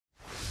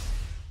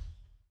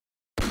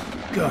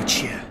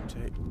Gotcha.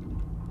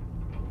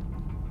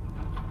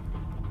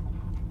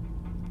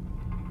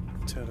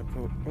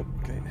 Teleport. Oh,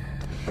 okay.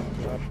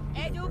 Grab.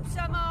 Head up,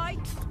 Samai.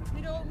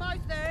 We're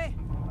almost there.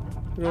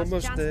 We're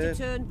almost there. Chance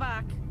to turn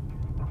back.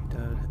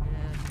 Down.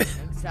 I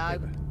think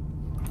so.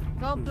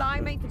 Can't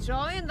blame me for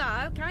trying,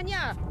 though, can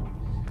ya?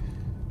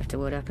 After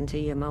what happened to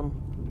your mum.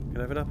 Can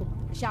I have an apple?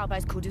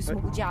 Shalbaz could have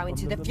smuggled you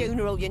into the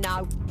funeral, you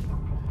know.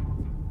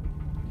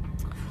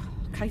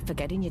 I keep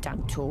forgetting you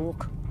don't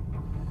talk.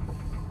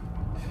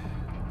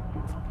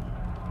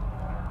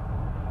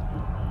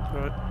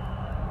 Alright.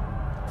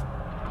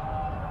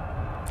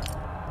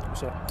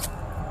 What's that?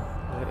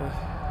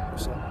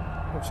 What's that?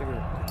 Oh,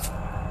 cigarette.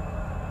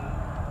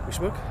 We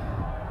smoke?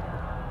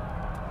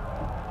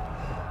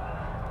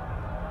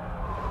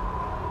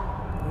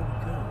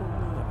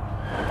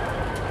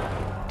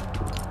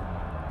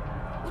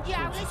 Would you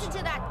listen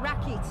to that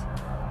racket?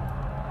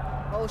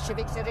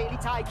 Bolsheviks are really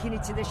taking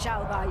it to the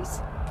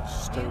Shalbaz.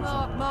 You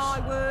mark my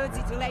words,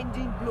 it'll end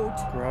in blood.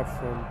 Grab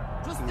from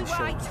Just the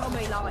way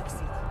Tommy likes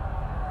it.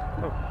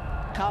 Oh.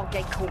 Can't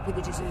get caught with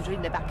a deserter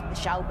in the back of the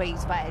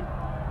Shelby's van.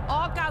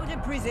 I'll go to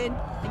prison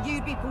and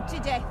you'd be put to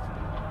death.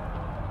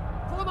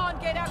 Come on,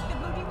 get out the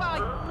bloody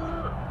way.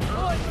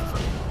 Oi,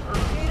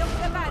 get up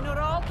the van or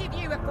I'll give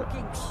you a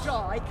fucking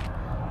strike.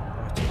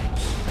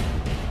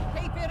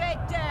 Keep your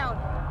head down.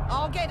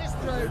 I'll get us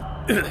through.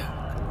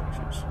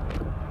 Collections.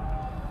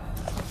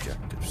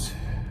 Objectives.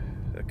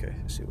 Okay,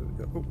 let's see where we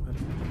go. Oh,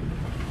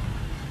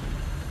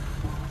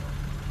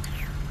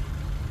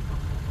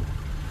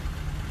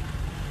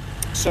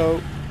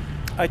 so,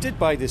 I did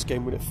buy this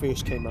game when it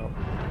first came out,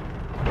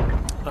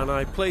 and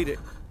I played it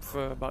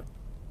for about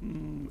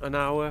an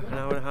hour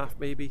and a half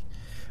maybe,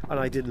 and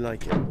I didn't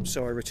like it,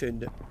 so I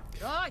returned it.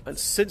 Right. And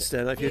since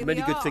then, I've heard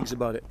many good things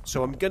about it,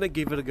 so I'm gonna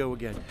give it a go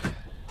again.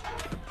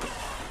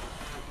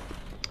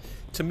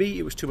 To me,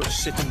 it was too much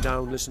sitting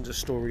down, listening to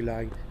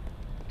storyline,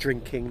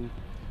 drinking,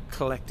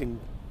 collecting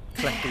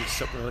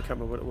something. I can't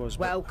remember what it was.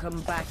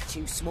 Welcome back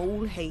to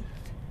Small Heath.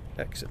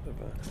 Exit the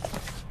van.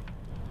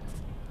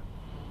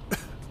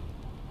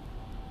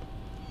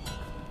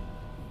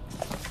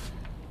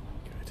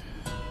 Good.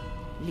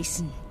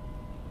 Listen,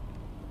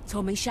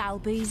 Tommy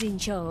Shelby's in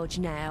charge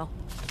now,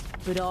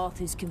 but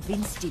Arthur's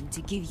convinced him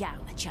to give you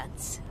a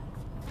chance.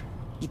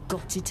 You've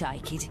got to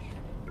take it.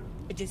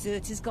 A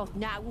deserter's got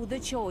no other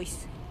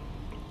choice.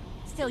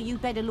 Still, you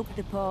better look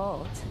the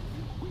part.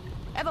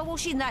 Ever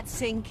wash in that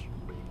sink?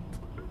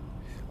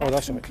 Oh,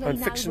 that's right. I'm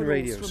fixing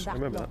radios. I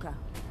remember locker. that.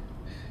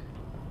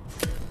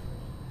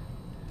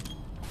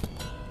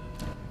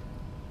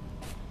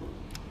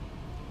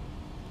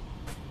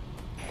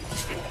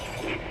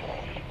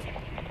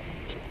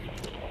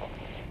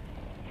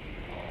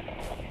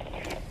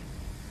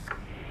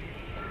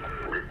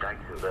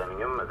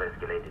 Birmingham have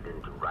escalated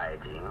into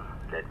rioting,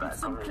 led by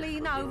some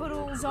clean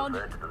overalls on.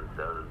 Refer to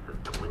themselves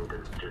as the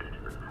Winter's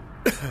Children.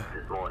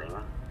 This morning,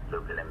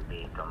 local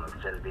MP Tommy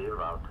Shelby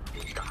vowed to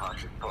seek the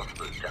harshest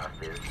possible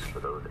justice for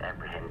those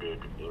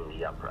apprehended in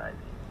the uprising.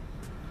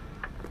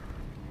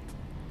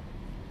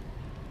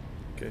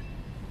 Okay.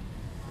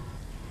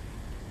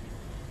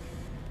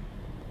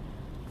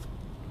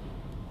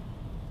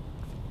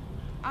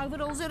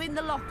 Overalls are in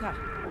the locker.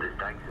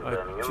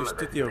 I just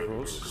did the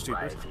overalls,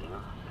 stupid.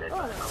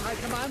 Oh, let's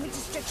take a moment to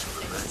stretch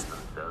this.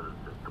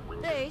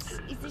 This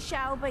is the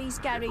Shelby's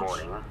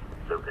garage.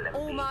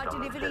 All my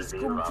deliveries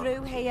come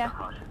through here.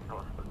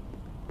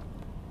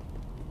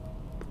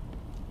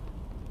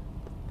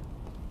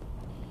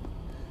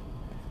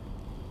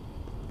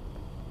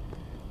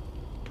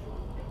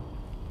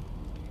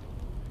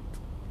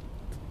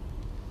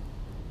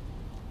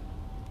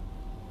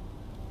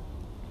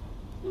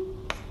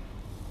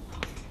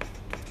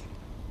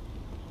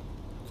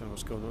 Don't know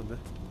what's going on there.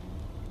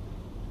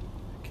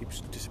 It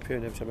keeps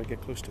disappearing every time I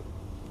get close to it.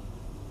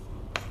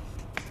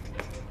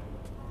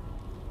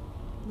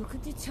 Look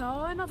at the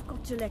time I've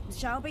got to let the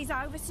Shelby's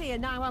overseer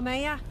now I'm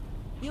here.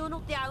 You're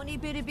not the only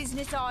bit of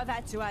business I've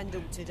had to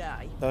handle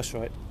today. That's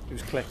right. He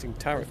was collecting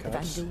tarot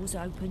cards. The van door's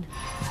open.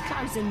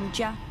 Close them, would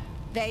ya?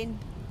 Then,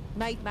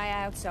 meet me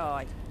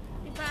outside.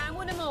 You found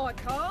one of my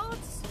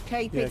cards?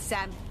 Keep it,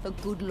 Sam, for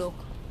good luck.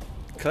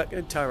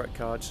 Collecting tarot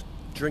cards,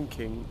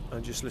 drinking,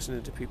 and just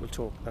listening to people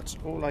talk. That's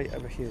all I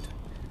ever heard.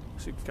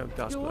 So you can't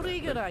ask You're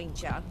eager,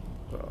 ain't ya?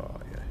 Oh,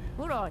 yeah.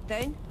 All right,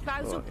 then.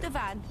 Close up the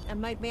van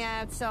and meet me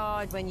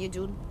outside when you're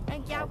done.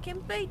 And you can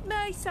beat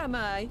me,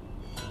 Sammy.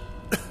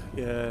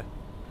 Yeah.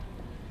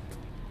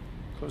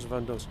 Close the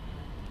van doors.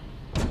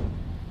 The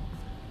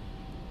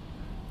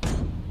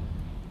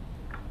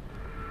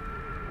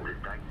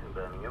attacks in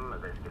Birmingham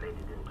have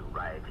escalated into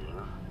rioting,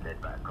 led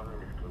by a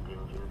communist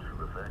contingent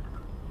referred to them.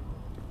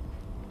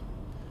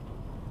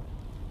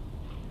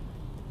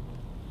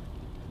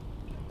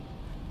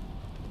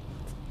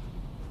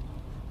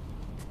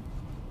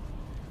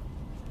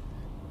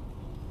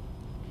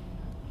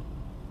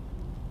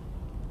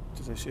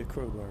 Does I see a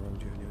crowbar around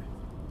you anyway?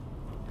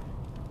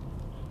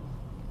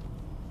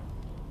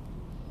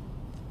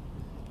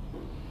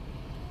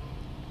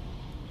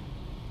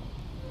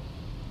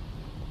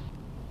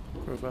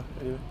 Crowbar,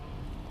 anyway.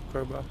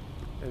 Crowbar,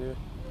 anyway.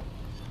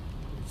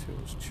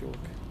 Tools, chalk,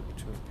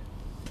 chalk.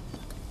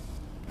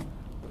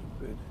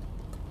 Good.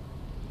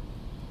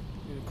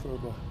 Need a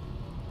crowbar.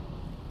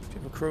 Do you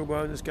have a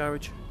crowbar in this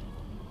garage?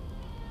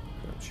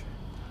 Crouch.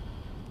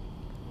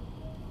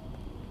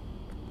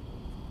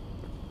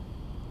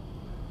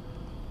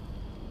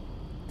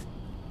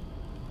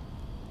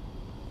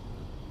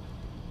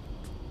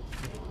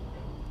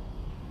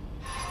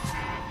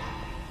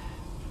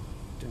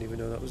 Didn't even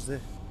know that was there.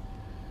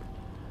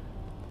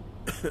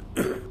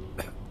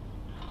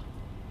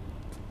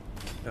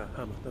 Ah,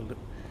 hammer, that'll do.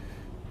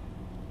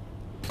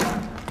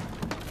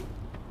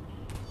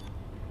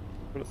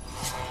 Bullet.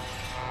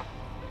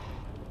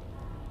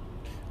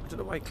 I don't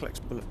know why it collects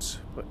bullets,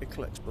 but it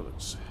collects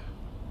bullets.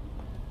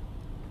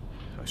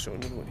 I saw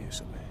another one here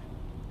somewhere.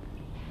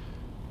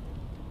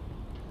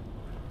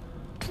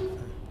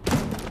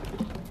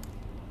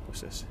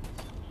 What's this?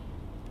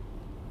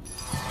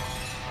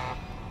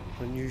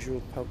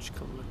 Unusual pouch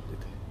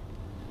collected.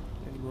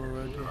 Any more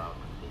around here?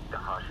 Seek the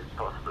harshest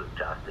possible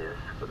justice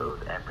for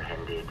those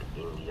apprehended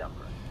in the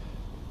uprising.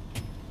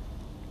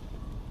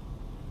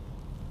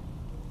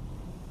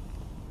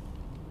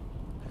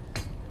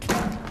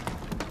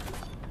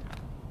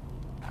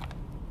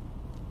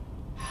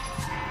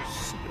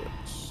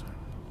 Cigarettes.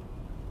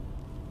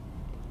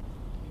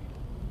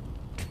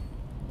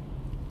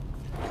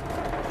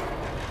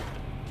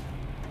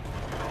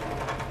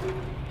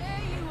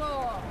 There you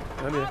are.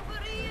 I'm here. Over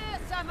here,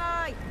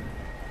 Sammy.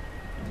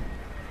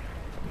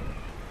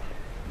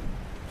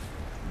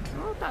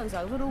 Oh, those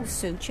overalls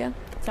suit you.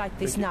 Take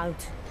this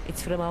note.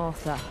 It's from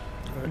Arthur,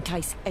 in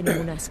case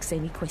anyone asks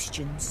any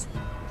questions.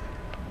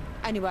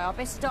 Anyway, I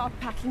best start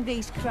packing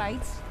these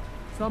crates.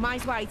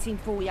 Tommy's waiting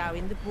for you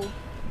in the pub.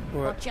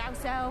 All right. Watch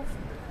yourself.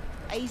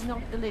 He's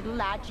not the little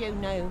lad you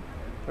know.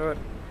 All right.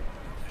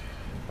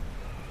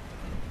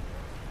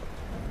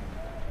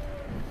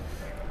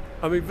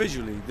 I mean,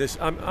 visually, this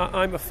I'm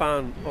a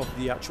fan of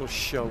the actual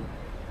show.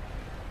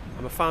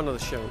 I'm a fan of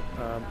the show,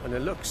 and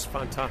it looks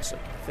fantastic.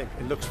 I think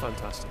it looks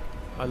fantastic.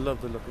 I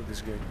love the look of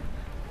this game.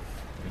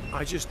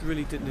 I just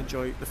really didn't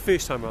enjoy it the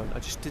first time around. I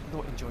just did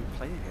not enjoy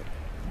playing it.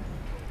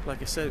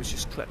 Like I said, it was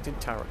just collecting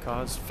tarot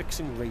cards,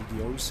 fixing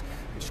radios,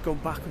 and just going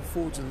back and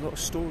forwards with a lot of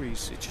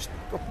stories. It just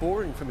got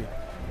boring for me.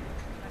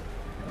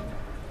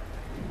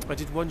 I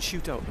did one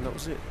shootout, and that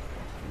was it.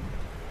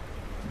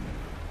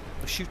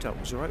 The shootout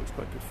was alright. It was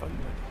quite good fun.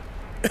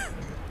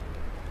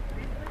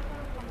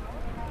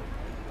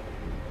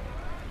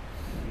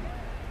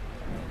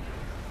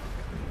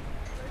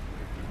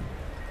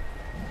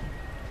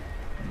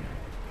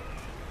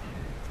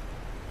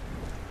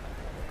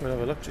 Go and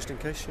have a look, just in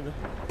case, you know.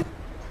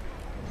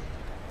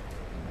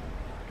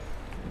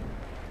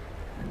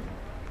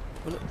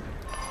 Well, look.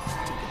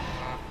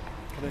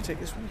 Can I take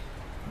this one?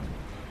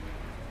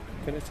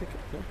 Can I take it?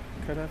 No?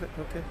 Can I have it?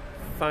 Okay.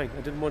 Fine.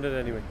 I didn't want it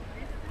anyway.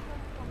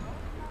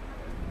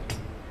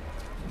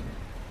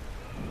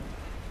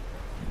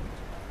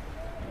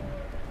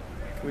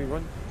 Can we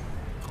run?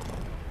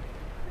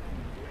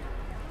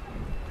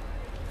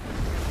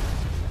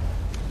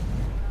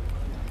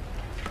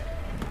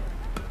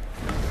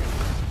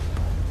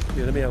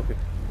 Yeah, let me help you.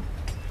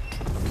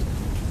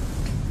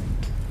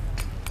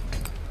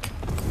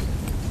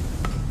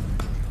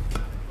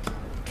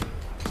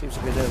 Seems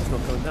to be there, it's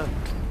not going down.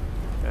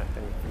 Yeah,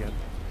 anyway, again.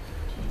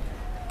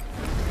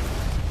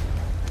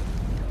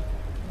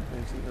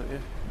 Anything out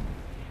here?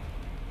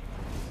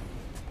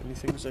 Any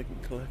things I can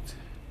collect?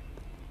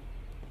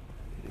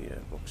 Yeah,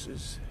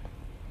 boxes.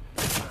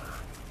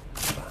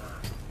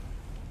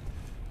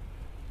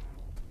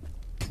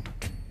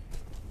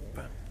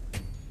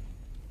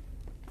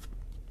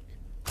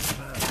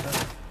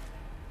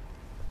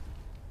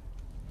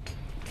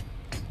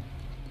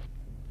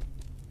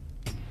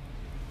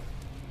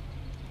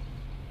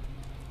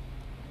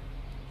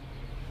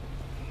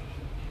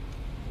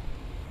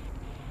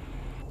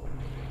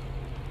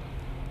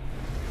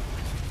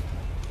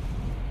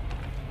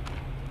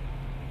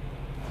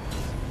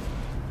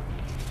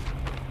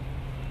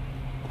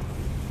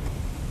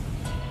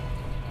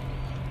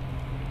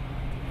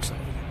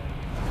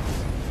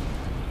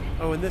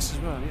 Oh, and this as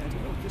well. Yeah, I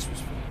didn't know what this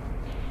was for.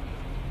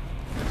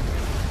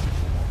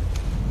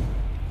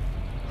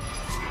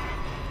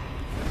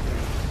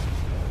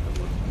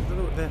 I don't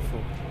know what they're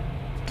for.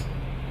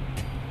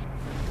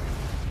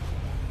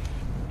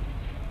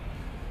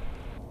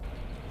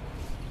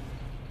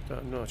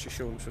 I'm not actually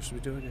sure what I'm supposed to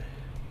be doing here.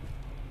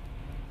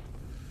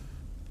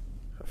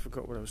 I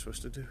forgot what I was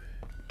supposed to do.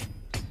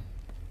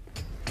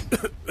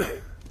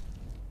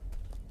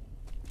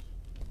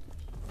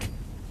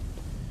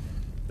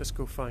 Let's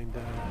go find.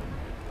 What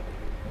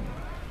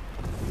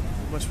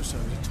am I supposed to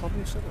have? Is it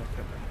Tommy or something? I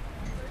can't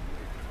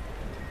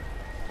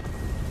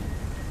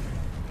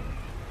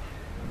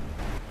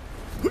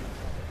remember.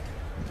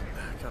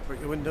 I can't break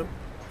the window.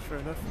 Fair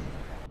enough.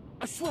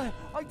 I swear,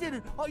 I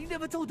didn't. I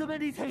never told them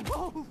anything.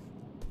 Oh.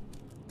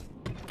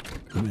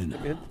 Come in.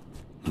 Come in.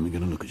 Let me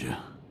get a look at you.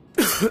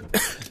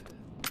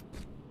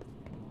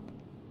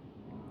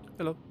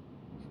 Hello.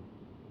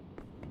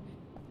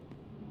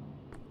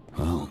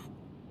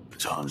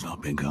 Time's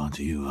not been kind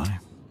to you, eh?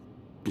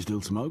 You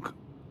still smoke?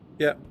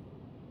 Yeah.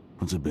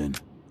 What's it been?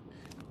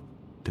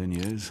 10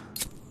 years?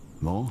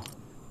 More?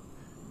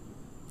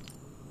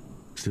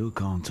 Still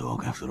can't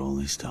talk after all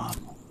this time.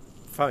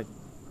 Fine.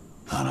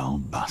 That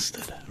old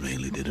bastard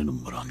really did a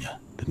number on you,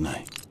 didn't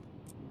he?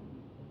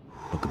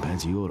 But compared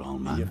to your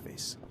old man, Your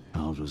face.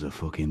 ours was a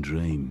fucking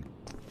dream.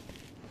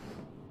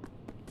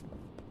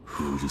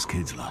 We were just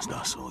kids last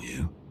I saw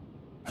you.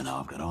 And now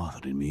I've got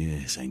Arthur in my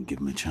ear saying give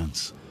him a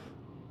chance.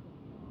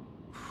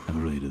 Have a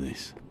read of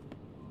this.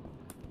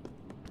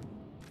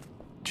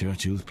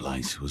 Churchill's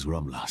place was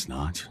robbed last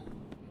night.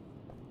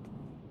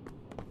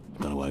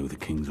 Got away with the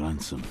king's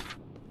ransom.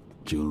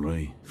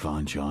 Jewellery,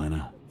 fine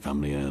china,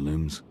 family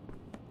heirlooms.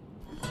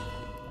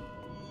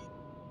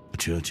 But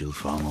Churchill's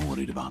far more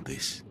worried about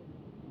this.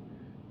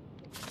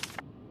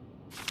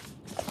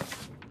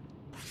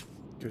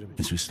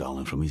 This was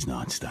stolen from his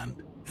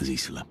nightstand as he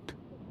slept.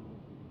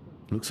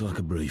 Looks like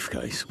a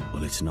briefcase,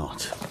 but it's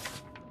not.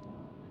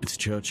 It's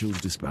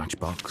Churchill's dispatch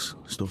box,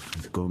 stuffed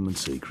with government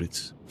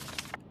secrets.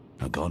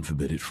 Now, God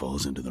forbid it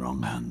falls into the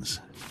wrong hands.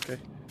 Okay.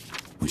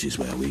 Which is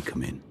where we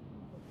come in.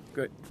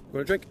 Great.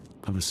 Want a drink?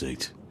 Have a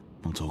seat.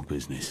 We'll talk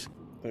business.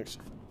 Thanks.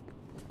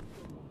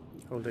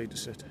 Hold A to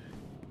sit.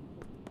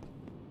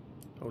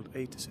 Hold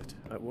A to sit.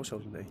 I was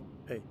holding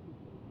A. A.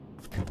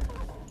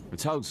 A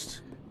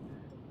toast.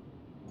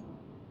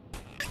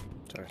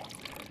 Sorry.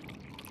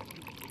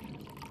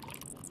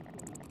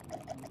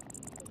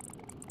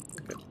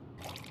 Good.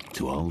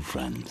 To old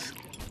friends.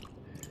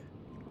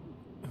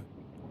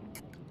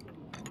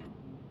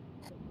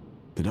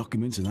 The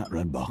documents in that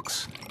red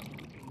box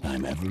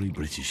name every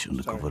British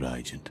undercover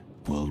agent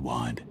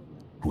worldwide.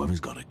 Whoever's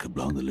got it could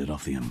blow the lid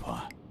off the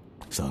Empire.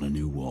 Start a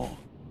new war.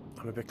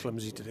 I'm a bit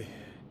clumsy today.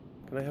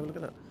 Can I have a look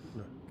at that?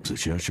 No. So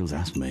Churchill's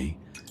asked me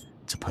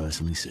to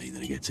personally see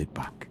that he gets it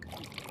back.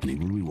 And he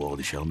will reward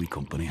the Shelby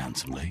Company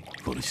handsomely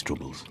for his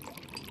troubles.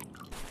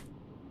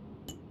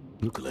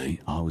 Luckily,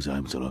 I was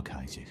able to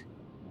locate it.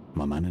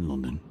 My man in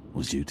London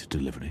was due to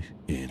deliver it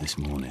here this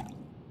morning.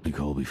 He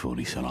called before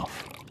he set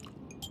off.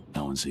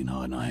 No one's seen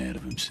hide nor heard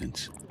of him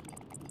since.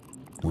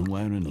 One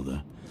way or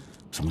another,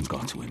 someone's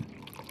got to him.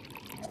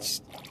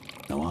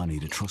 Now I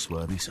need a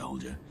trustworthy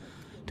soldier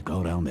to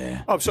go down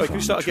there. Oh, I'm sorry, can you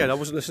and find start the again? I truth.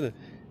 wasn't listening.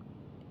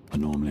 I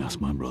normally ask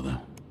my brother,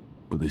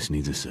 but this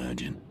needs a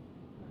surgeon,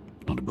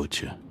 not a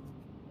butcher.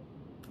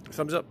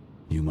 Thumbs up.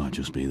 You might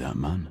just be that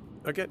man.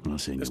 Okay. When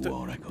I've seen Let's your do it.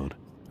 war record.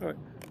 Alright.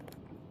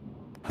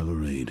 Have a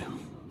read.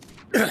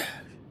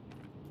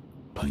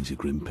 Paints a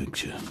grim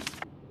picture.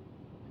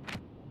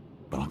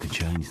 But I could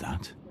change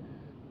that.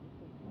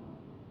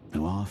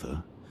 Now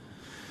Arthur,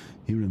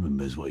 he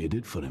remembers what you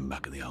did for him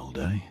back in the old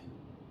day.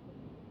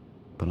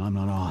 But I'm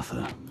not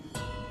Arthur.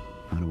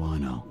 How do I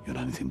know you're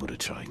anything but a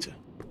traitor?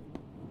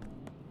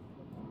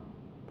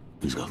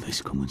 Who's got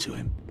this coming to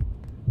him?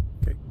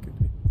 Okay, good.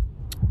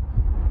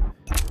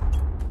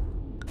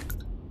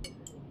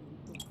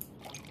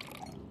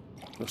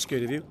 Not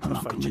scared of you? I'm I'll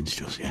not fight you. convinced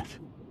just yet.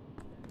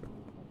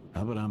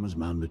 Abraham's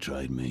man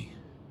betrayed me.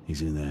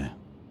 He's in there.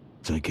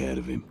 Take care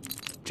of him.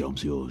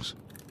 Job's yours.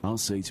 I'll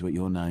see to it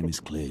your name is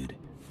cleared.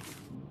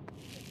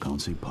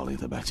 Can't see Polly at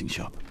the betting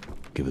shop.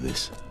 Give her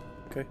this.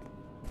 Okay.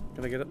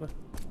 Can I get up there?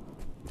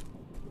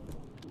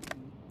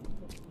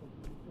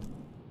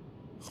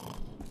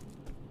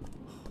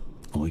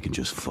 Or we can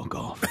just fuck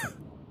off.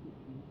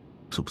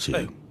 It's up to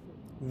Hey. you.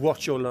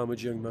 Watch your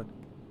language, young man.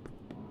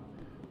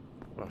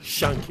 I'll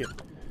shank you.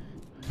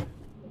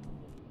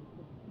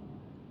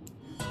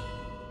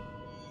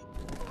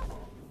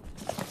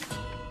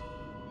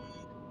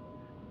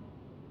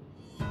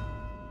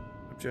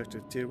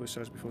 Objective, deal with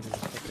size before the...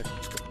 Okay,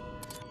 let's go.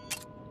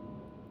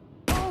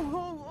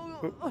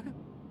 Oh.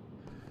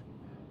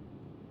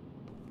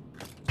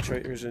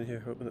 Traitors in here,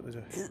 hoping that there's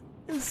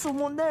a... Is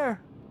someone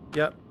there?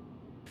 Yep.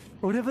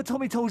 Whatever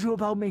Tommy told you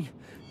about me,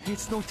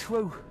 it's not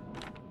true.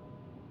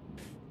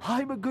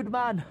 I'm a good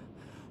man.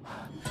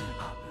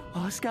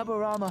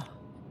 Scabarama.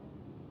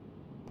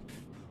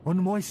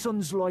 On my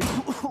son's life.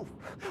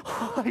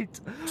 Right.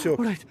 Sure.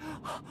 Right.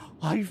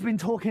 I've been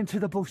talking to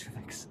the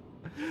Bolsheviks.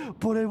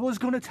 But I was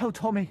going to tell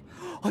Tommy.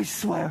 I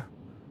swear.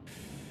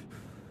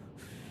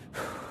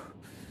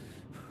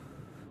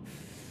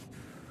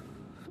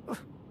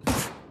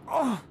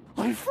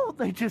 I thought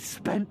they just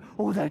spent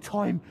all their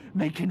time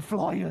making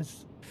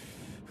flyers.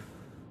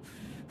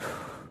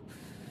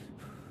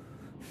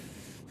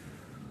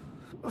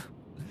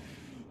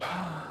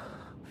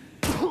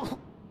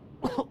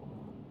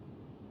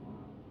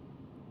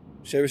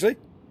 Seriously?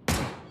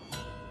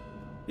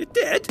 You're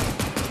dead? I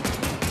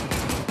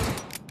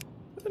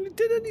only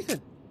did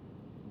anything.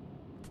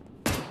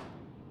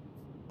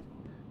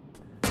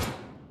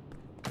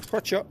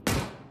 Hot shot.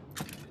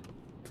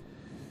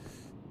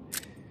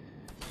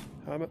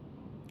 Hammer.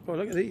 Oh,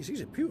 look at these.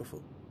 These are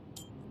beautiful.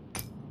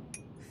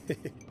 There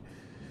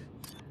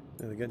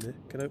again, there.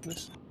 Can I open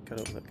this?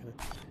 Can't open that, can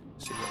I?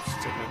 See what's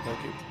taking out.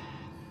 Thank you.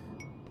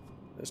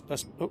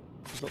 That's oh,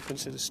 it's not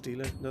considered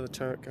stealing. Another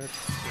tarot card.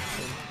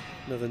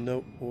 Another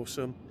note.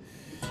 Awesome.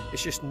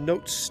 It's just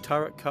notes,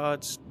 tarot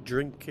cards,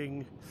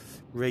 drinking,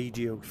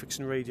 radio,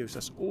 fixing radios.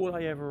 That's all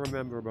I ever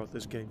remember about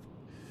this game.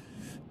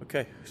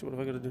 Okay, so what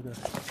have I got to do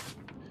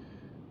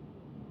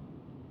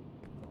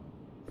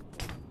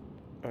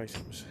now?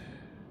 Items.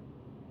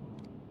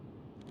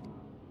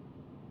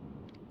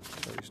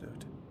 Carries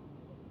note.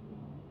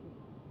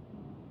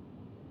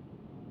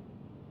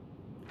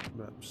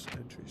 Maps,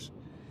 entries.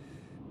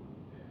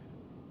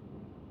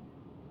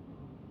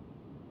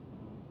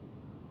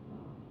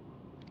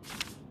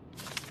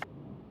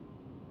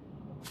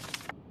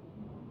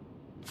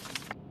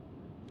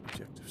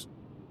 Objectives.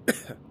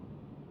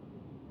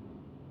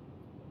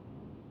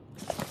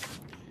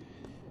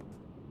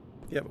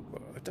 Yeah,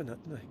 but I've done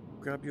that, didn't I?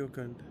 Grab your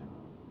gun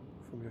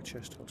from your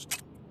chest holster.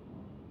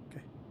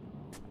 Okay.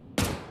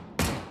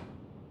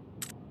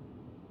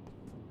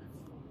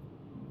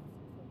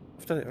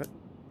 I've done it, right?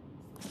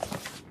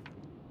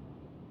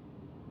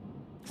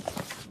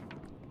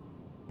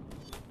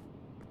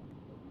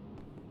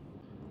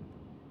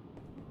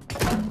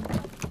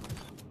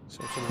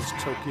 So some of this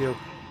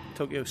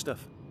Tokyo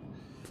stuff.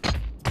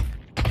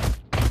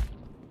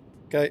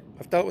 Okay,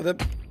 I've dealt with him.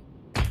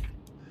 I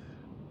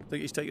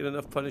think he's taken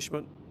enough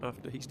punishment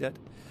after he's dead.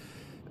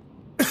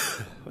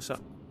 What's that?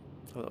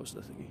 Oh, that was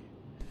the thingy.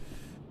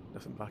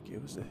 Nothing back here,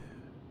 was there?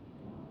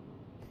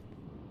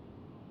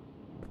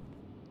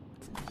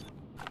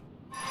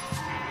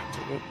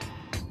 Take one.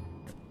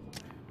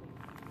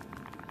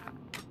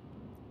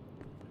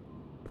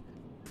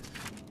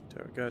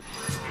 There we go.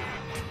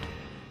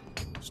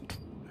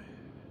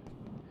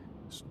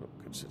 It's not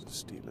considered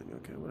stealing.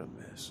 Okay, what a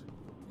mess.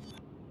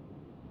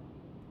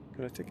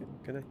 Can I take it?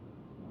 Can I? I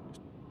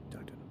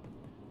don't know.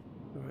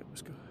 Alright,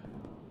 let's go.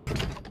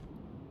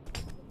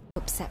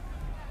 Upset.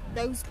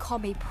 Those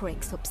commie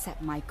pricks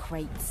upset my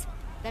crates,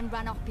 then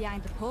ran off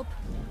behind the pub.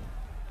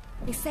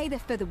 They say they're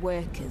for the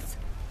workers,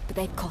 but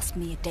they've cost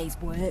me a day's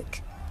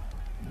work.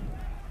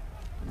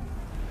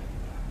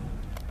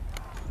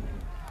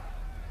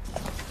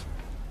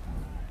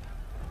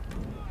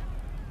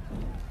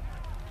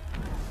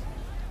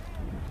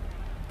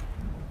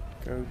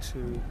 Go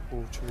to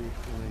Watery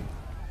Lane.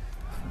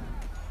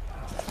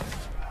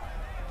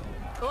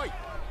 Oi!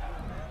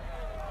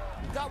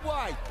 That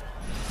way!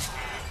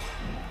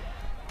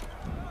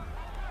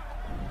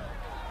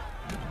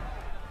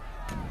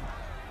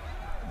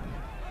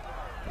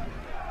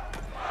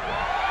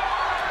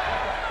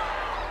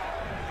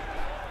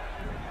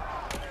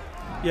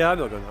 Yeah, I'm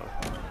not going that way.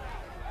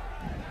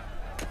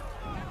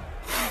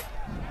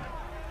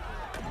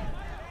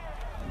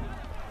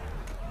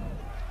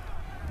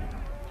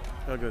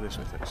 I'll go this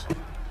way, thanks.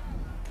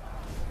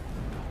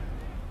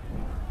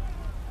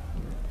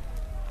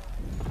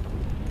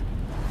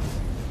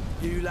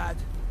 You lad,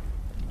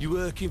 you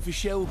working for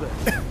Shelby?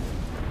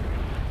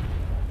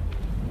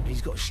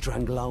 He's got a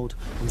stranglehold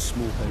on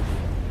Smallhead.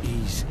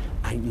 He's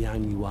ain't the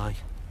only way.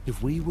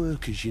 If we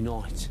workers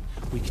unite,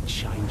 we can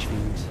change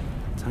things.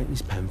 Take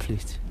this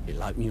pamphlet,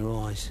 it'll open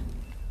your eyes.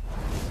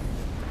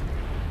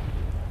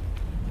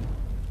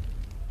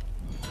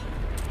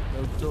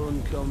 Well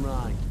done,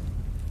 comrade.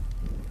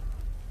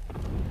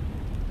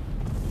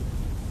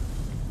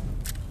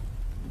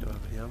 Don't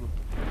have any ammo.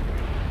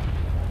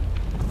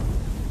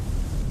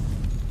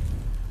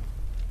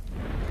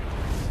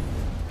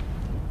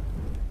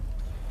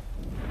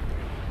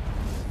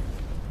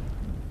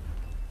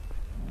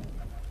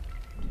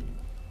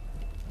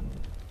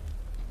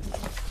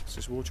 Is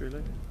this Watery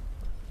Lane?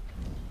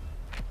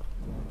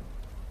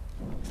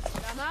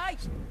 Now,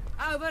 mate,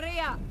 over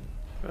here.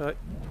 Alright.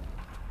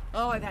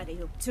 Oh, I've had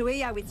it up to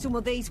here with some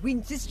of these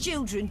winter's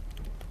children.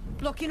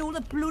 Blocking all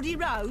the bloody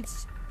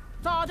roads.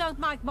 If I don't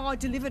make my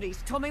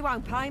deliveries, Tommy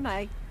won't pay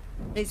me.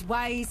 There's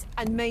ways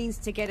and means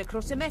to get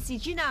across a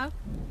message, you know.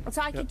 I'll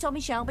take it Tommy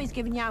Shelby's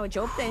giving you a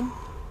job then.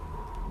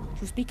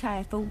 Just be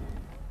careful.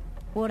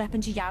 What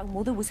happened to your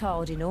mother was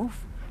hard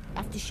enough.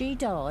 After she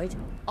died,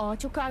 I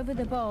took over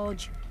the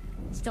barge.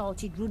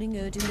 Started running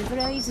her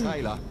deliveries and...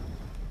 Taylor.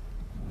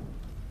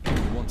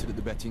 You wanted at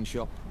the betting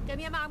shop? Give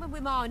me a moment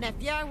with my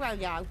nephew, will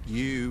you?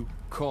 You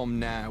come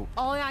now.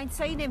 I ain't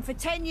seen him for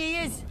 10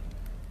 years.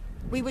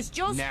 We was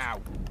just... Now.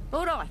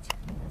 All right.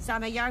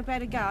 Sammy, you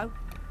better go.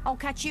 I'll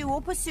catch you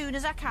up as soon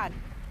as I can.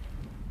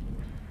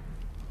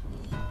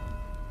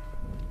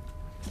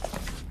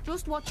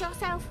 Just watch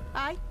yourself,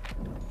 eh?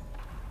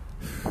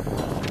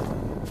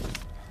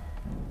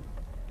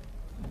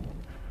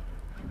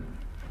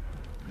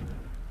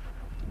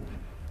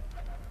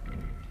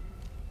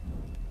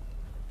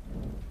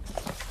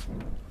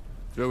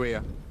 Through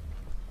here.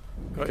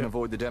 Got Can you.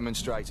 avoid the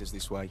demonstrators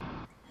this way.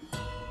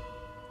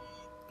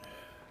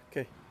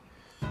 Okay.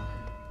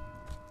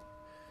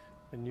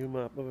 A new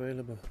map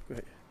available.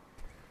 Great.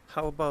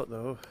 How about,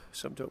 though,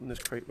 something to open this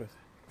crate with?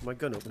 My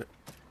gun open it.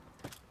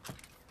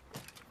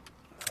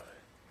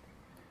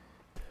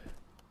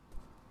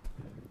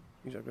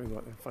 Means I've got to go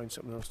out and find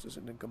something else,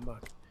 doesn't it, and then come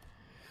back.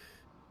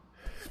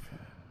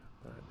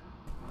 Right.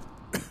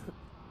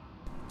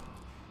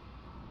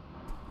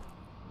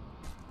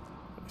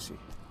 Let me see.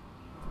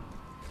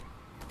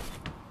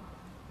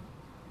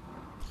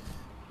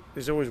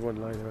 There's always one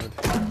lying around.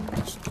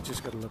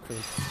 Just got to look for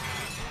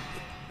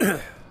them.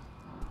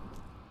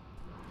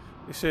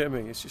 You see what I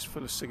mean? It's just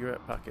full of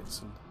cigarette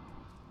packets and...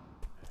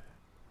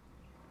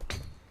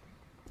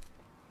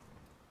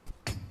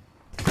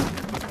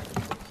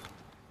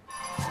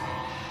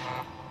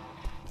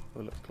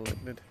 Bullet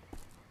collected.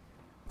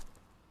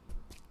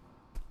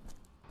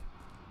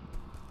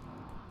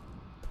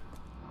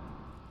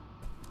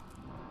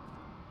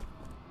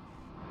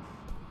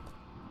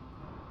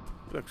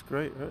 Looks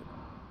great, right?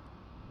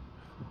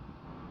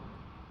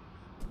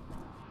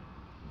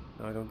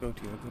 No, I don't go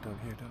to you. I go down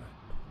here, don't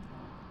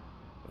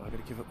I? Well, I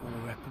gotta give up all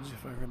the weapons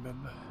if I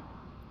remember.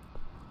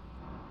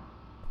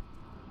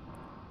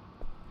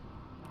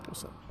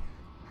 What's that?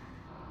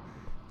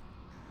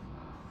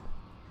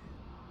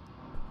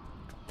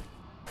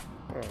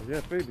 Oh,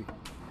 yeah, baby.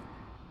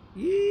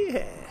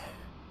 Yeah!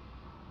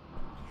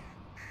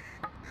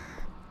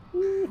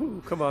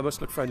 Woohoo! Come on, I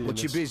must look friendly.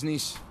 What's your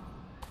business?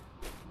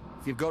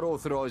 If you've got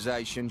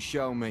authorization,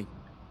 show me.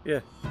 Yeah,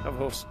 have a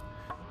horse.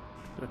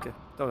 Okay,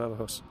 don't have a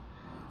horse.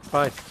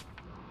 Fine.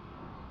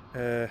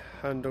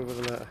 Hand over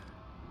the letter.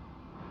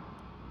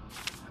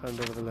 Hand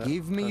over the letter.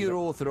 Give me your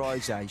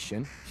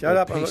authorization. Shut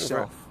up, I'm piss looking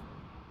for it. off.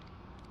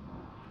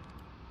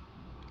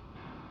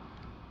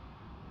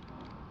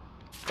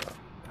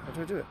 How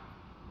do I do it?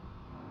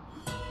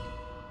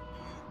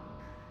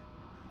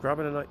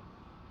 Grabbing a knife.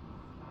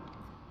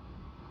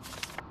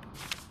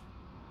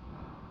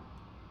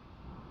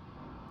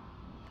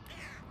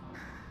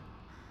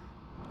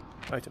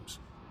 Items.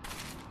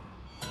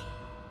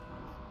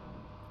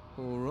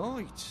 All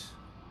right.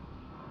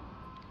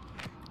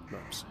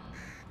 Maps.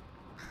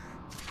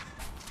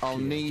 I'll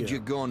Yeah, need yeah. your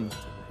gun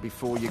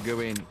before you go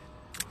in.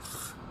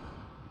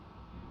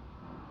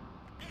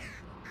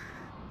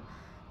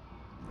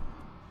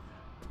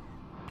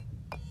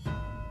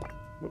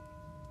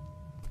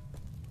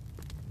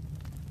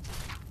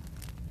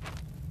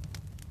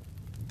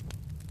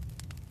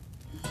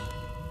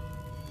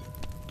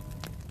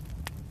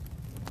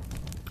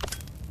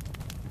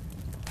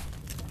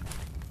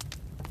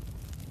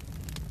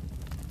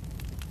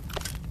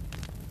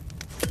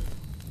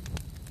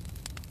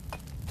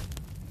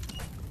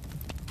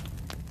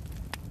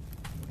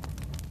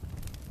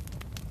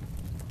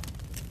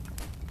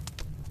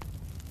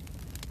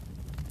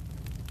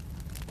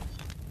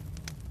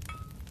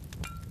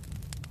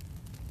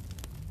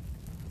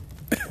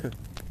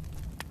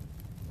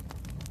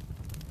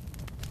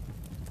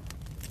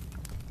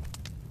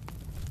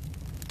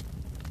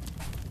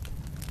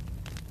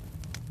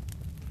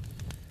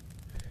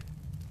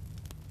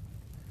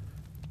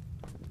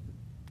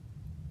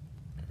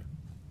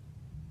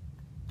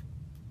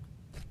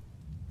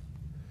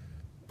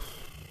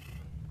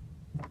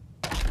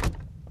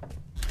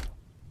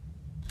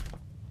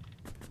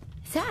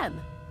 Sam,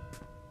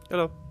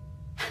 Hello.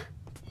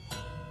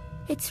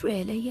 it's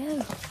really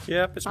you.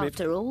 Yep, it's me.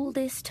 After all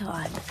this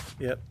time.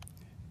 Yep.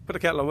 Put a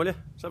kettle on, will you?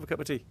 Let's have a cup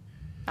of tea.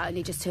 I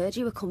only just heard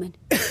you were coming.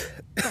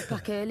 Got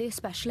back early,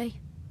 especially.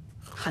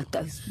 Hope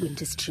those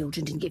Winter's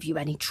children didn't give you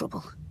any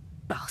trouble.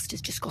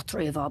 Bastards just got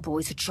 3 of our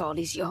boys at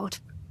Charlie's yard.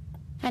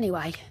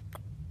 Anyway,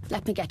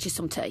 let me get you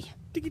some tea.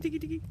 Diggy, diggy,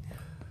 diggy.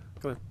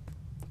 Come on.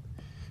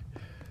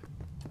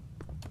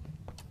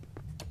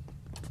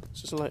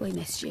 Is this a light? We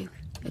missed you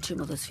at your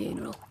mother's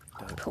funeral.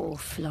 Poor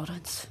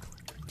Florence.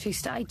 She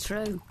stayed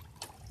true,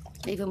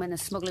 even when the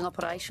smuggling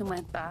operation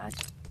went bad.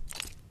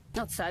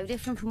 Not so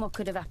different from what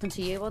could have happened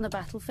to you on the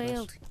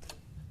battlefield.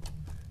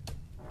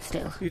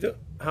 Still, You don't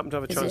happen to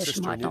have a chance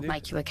desertion might do not you?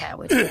 make you a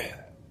coward,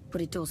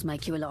 but it does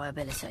make you a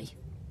liability.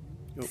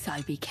 Yep. So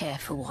be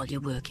careful while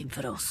you're working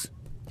for us.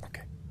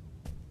 Okay.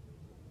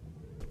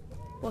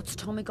 What's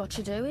Tommy got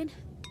you doing?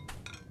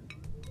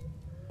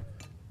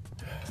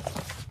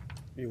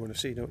 You want to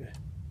see, don't you?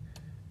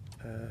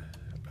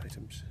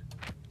 Items.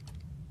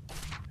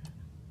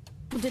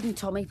 Well, didn't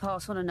Tommy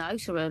pass on a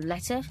note or a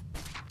letter?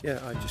 Yeah,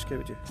 I just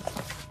gave it to you.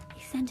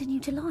 He's sending you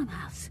to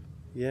Limehouse.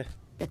 Yeah.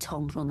 The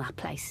Tongs run that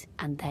place,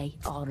 and they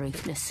are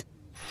ruthless.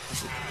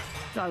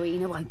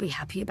 Rowena won't be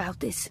happy about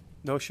this.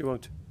 No, she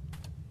won't.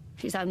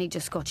 She's only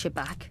just got you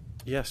back.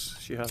 Yes,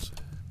 she has.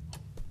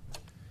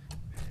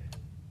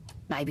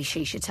 Maybe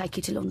she should take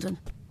you to London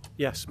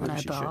Yes, on maybe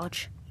her she barge.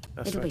 should.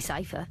 That's It'll right. be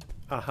safer.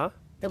 Uh-huh.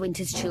 The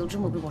Winter's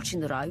children will be watching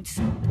the roads.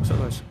 What's that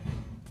noise?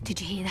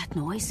 Did you hear that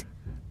noise?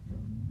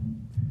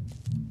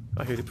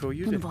 I heard it before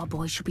you One did. of our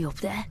boys should be up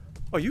there.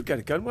 Oh, you get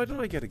a gun? Why don't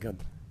I get a gun?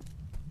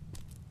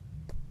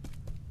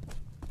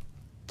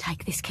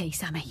 Take this key,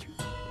 Sammy.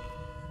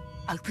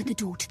 Open the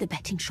door to the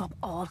betting shop.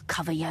 I'll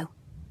cover you.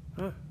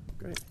 Oh,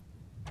 great.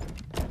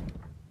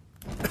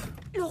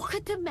 Look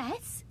at the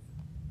mess.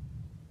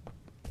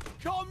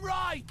 Come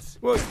right!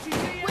 What?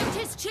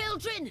 Winter's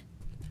children!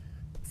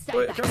 Stay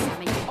Wait, back, come-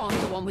 Sammy.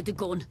 I'm the one with the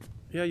gun.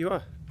 Yeah, you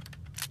are.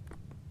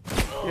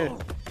 Yeah.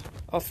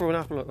 I'll throw an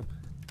apple at them.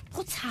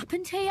 What's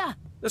happened here?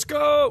 Let's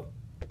go!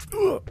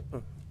 Oh,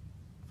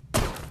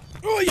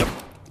 yeah!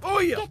 Oh,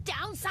 yeah! Get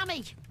down,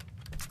 Sammy!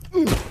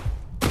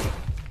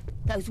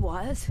 Those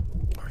wires,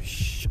 Oh,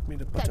 shit me in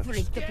the they've buttocks.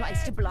 rigged the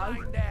place to blow.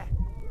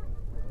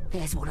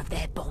 There's one of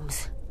their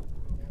bombs.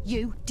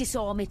 You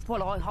disarm it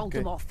while I hold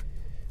them off.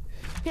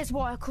 There's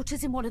wire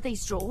cutters in one of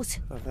these drawers.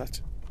 Oh,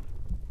 that.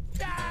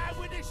 Down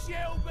with the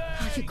Shelby!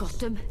 Have you got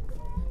them?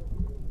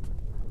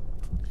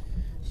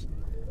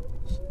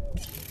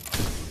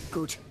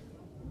 Good.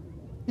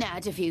 Now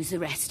defuse the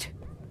rest.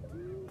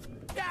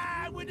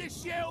 Down with the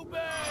Shelby!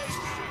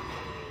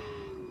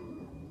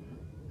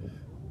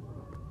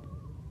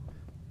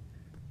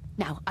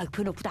 Now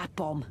open up that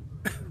bomb.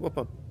 What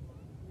bomb?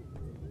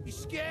 You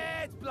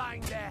scared,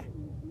 blinder?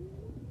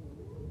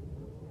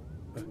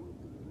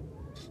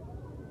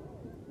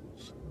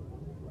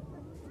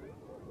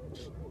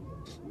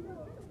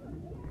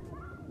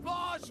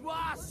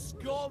 Bourgeois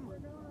scum!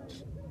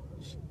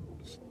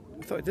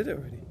 I thought I did it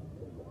already.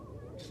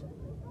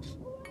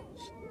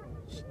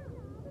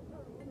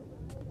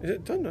 Is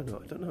it done or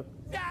not? I don't know.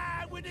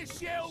 Down with the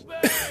Shelby!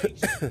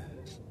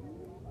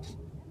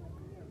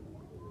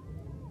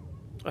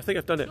 I think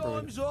I've done it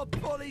already. Thumbs up,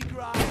 bully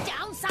grind!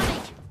 Down,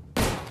 Sammy!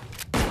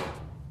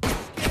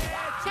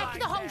 Check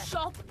the whole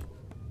shop.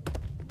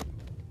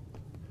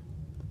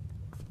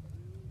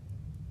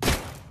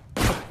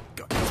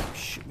 God,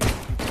 shit me.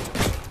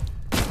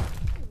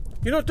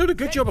 You're not doing a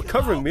good job of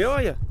covering me,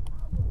 are you?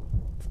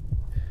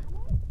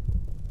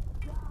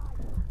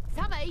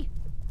 Sammy!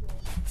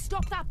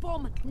 Stop that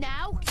bomb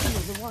now!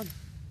 Another one.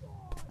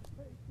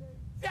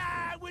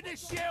 Down with the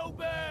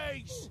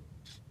Shelbys!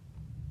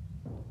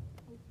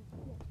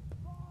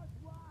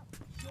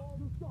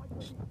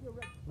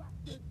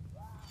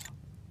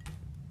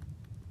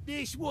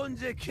 This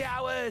one's a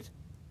coward!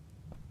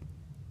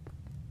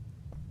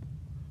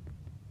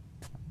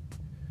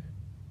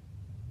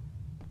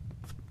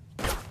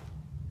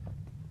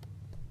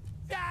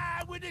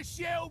 Down with the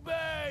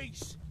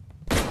Shelbys!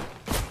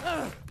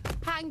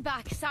 Hang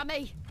back,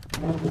 Sammy.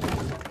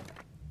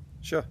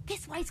 Sure.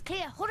 This way's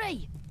clear,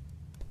 hurry!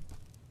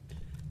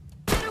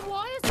 There are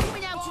wires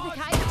coming out of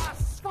the cage.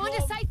 Find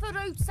a safer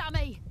route,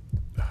 Sammy.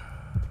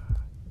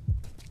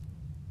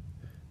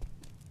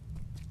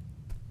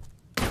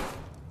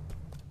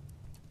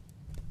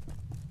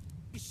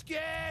 You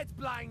scared,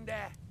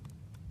 blinder?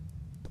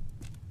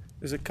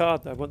 There's a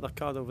card. I want that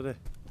card over there.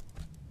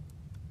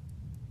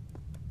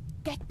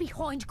 Get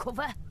behind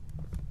cover.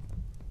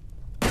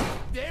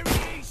 There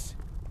he is!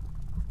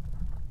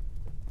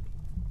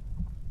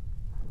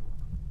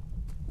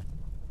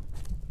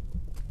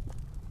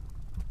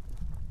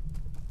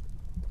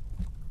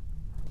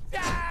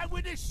 Down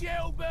with the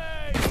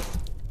Shelbys!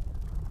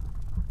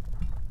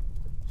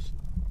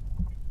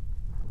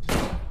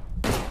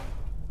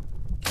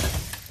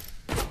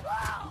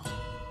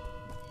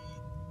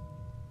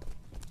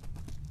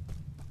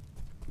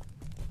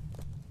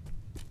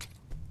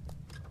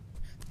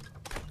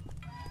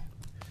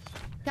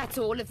 That's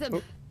all of them.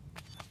 Oh.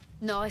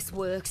 Nice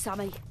work,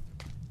 Sammy.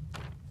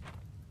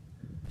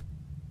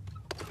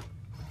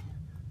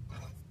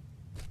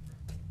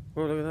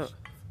 Oh, look at that.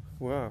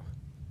 Wow.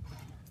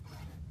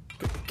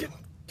 Get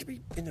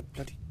me in the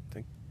bloody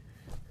thing.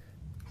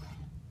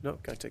 No,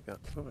 can't take that.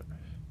 All right.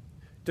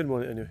 Didn't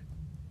want it anyway.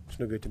 It's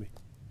no good to me.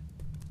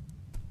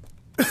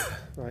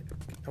 Right,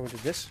 I wanted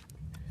this.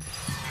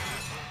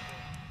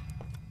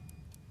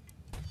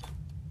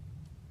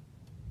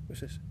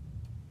 What's this?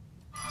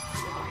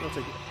 I'll take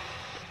it.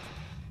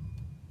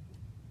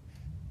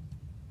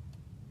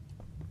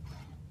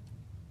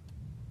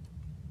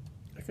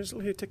 I can still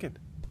hear ticking.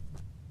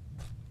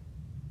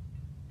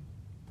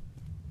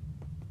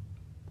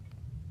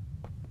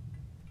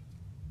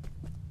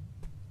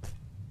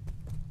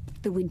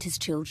 The Winters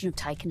children have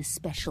taken a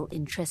special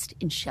interest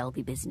in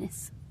Shelby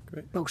business.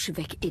 Great.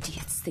 Bolshevik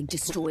idiots think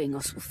destroying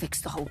us will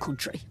fix the whole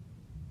country.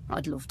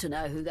 I'd love to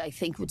know who they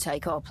think would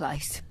take our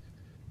place.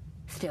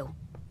 Still,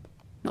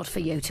 not for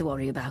you to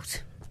worry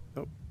about.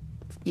 Oh.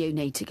 You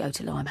need to go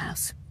to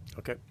Limehouse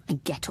Okay.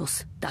 and get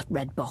us that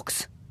red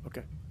box.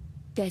 Okay.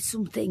 There's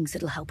some things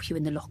that'll help you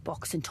in the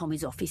lockbox in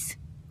Tommy's office.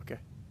 Okay.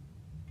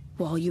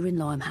 While you're in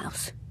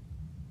Limehouse,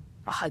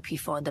 I hope you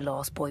find the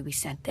last boy we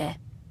sent there.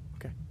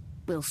 Okay.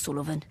 Will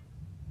Sullivan.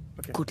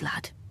 Okay. Good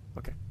lad.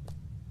 Okay.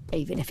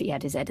 Even if he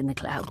had his head in the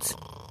clouds.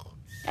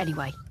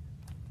 Anyway,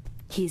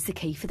 here's the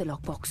key for the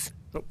lockbox.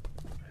 Oh,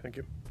 thank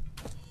you.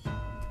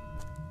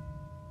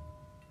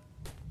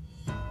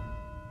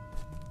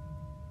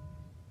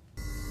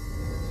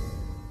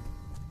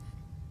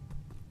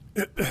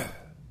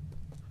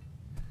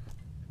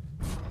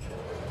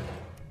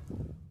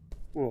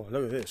 Oh,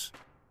 look at this.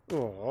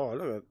 Oh,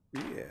 look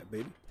at... Yeah,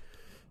 baby.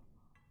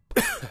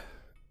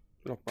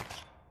 Lockbox.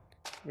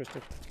 Where's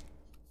the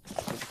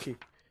key?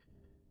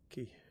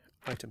 Key.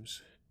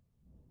 Items.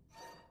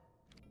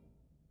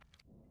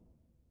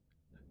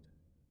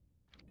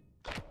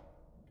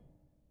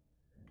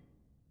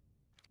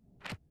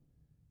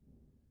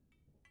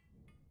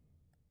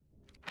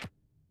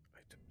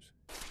 Items.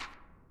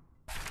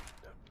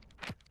 No.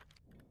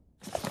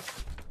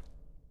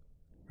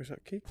 Where's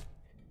that key?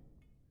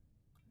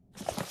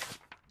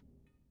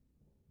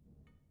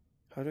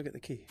 How do I get the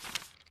key?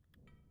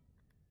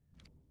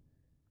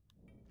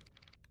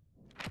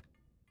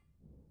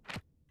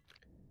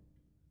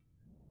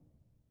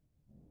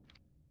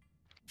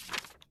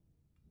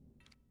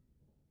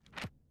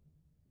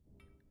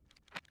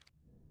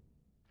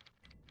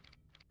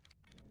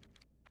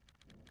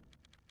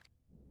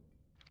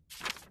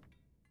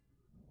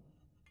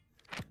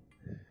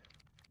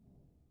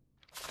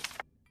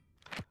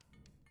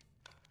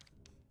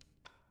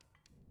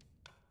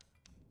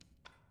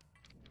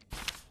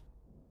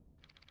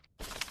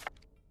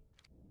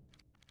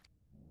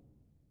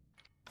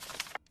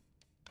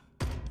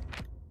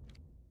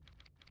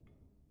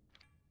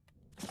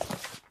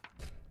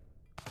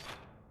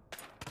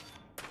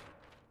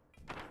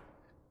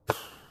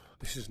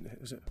 This isn't it,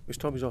 is it? It's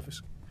Tommy's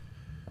office.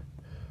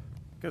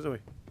 Get away.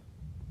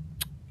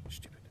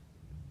 Stupid.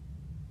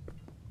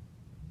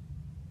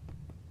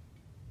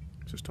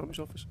 Is this Tommy's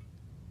office?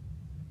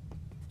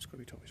 It's got to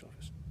be Tommy's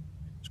office.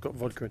 It's got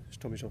vodka in. It's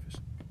Tommy's office.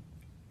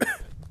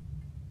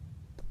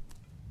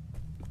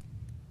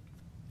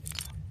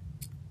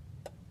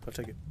 I'll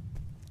take it.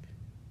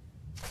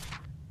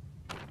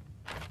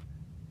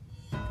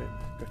 Okay,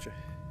 gotcha.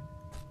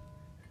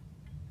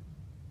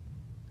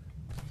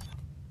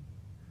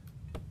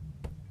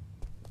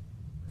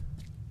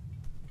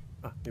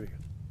 Ah, here we go.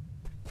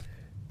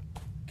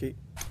 Key.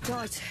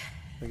 Right.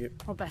 Thank you.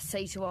 I'll best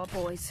say to our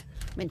boys.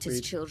 Minter's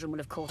Read. children will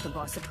have caught them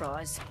by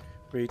surprise.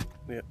 Read.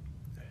 Yeah.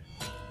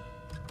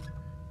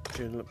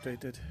 Journal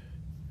updated.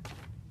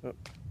 Oh,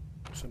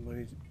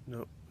 somebody.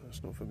 No,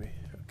 that's not for me.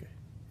 Okay.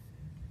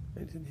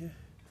 Anything here?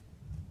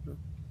 No.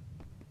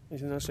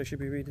 Anything else I should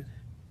be reading?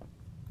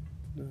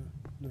 No,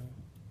 no,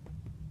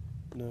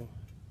 no.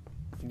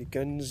 Any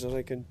guns that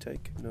I can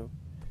take? No.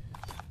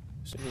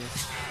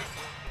 Cigarettes.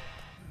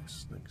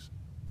 Yes, thanks.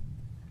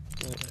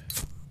 Lighter.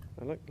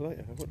 I like the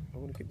lighter. I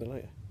want to keep the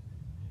lighter.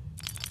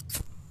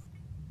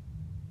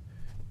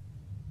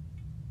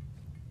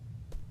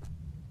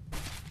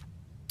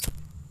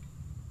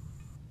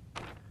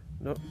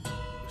 No,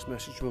 this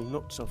message will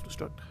not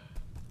self-destruct.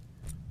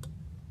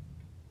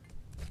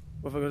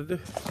 What have I got to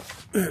do?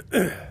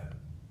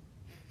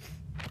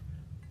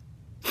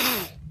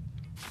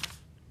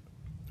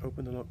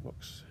 Open the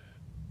lockbox.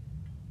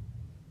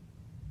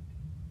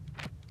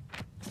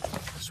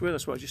 I swear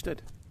that's what I just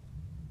did.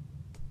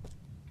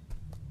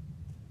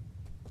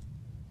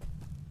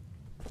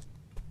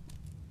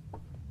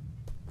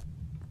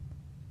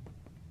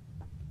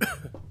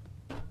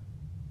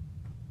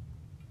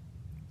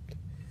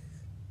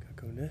 Can't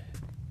go in there.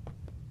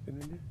 Been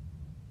in there?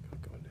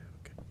 Can't go in there,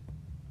 okay.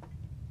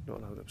 Not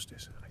allowed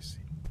upstairs, I see.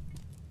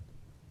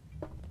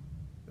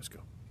 Let's go.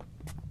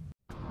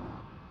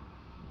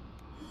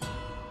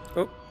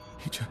 Oh.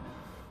 It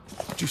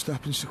just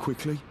happened so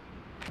quickly.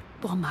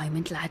 One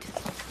moment, lad.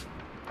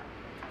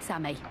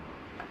 Sammy,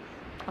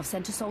 I've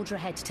sent a soldier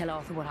ahead to tell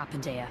Arthur what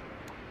happened here.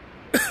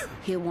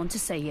 He'll want to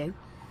see you.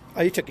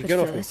 Oh, you took your But gun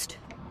off me. first,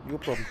 Your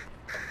problem.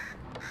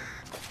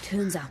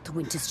 turns out the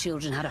Winter's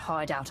children had a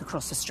hideout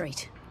across the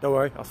street. Don't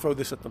worry, I'll throw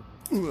this at them.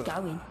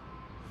 Go in,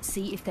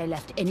 see if they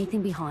left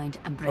anything behind,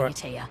 and bring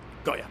Alright. it here.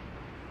 Got ya.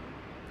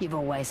 You've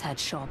always had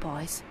sharp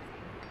eyes.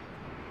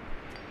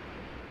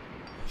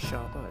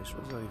 Sharp eyes,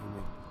 what does that even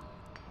mean?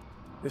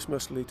 This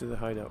must lead to the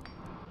hideout.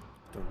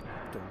 Dun,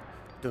 dun,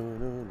 dun,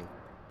 dun, dun.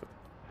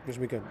 Where's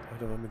my gun? I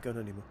don't have my gun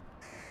anymore.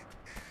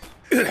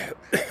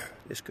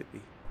 This could be.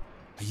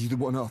 Are you the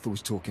one Arthur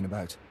was talking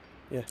about?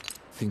 Yeah.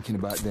 Thinking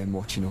about them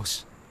watching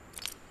us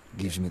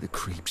gives me the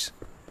creeps.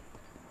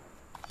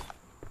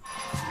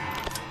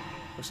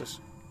 What's this?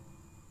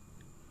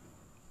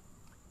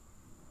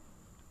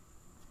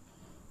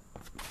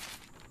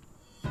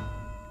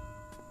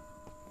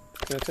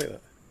 Can I take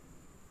that?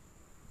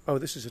 Oh,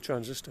 this is a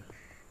transistor.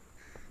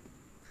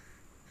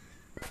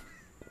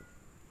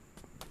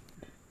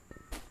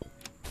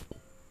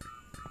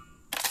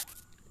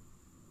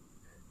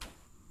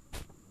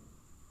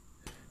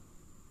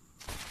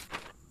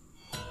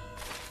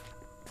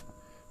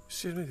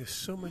 Seriously, there's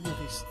so many of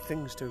these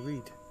things to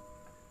read.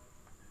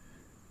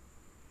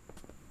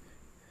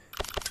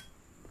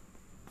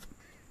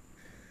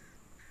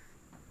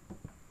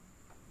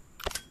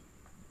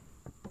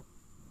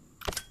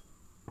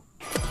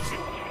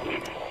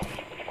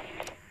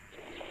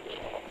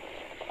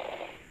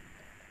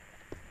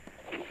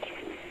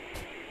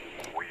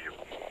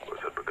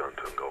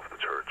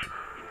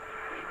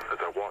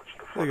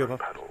 There you go, Bob.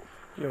 Pedals.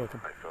 You're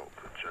welcome. I felt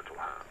a gentle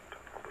hand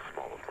on the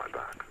small of my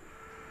back.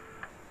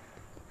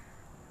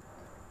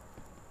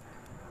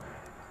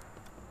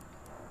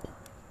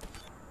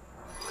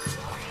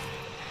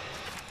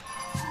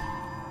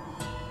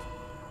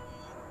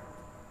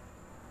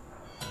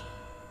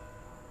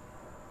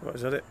 What,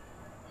 is that it?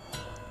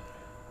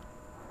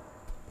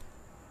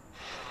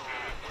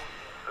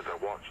 As I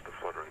watched the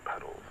fluttering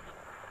petals,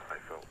 I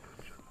felt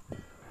a gentle...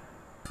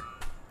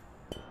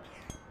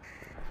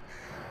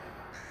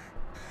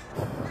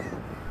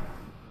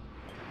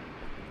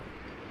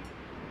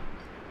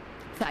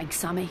 Thanks,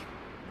 Sammy.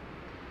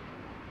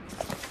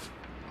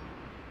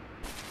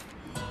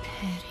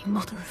 Mary,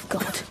 Mother of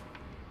God.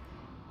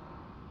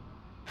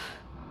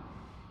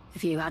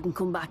 If you hadn't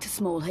come back to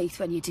Small Heath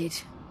when you did.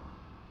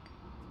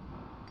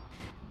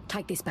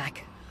 Take this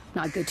back.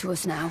 No good to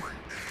us now.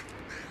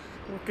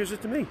 What gives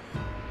it to me?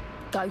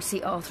 Go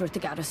see Arthur at the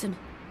garrison.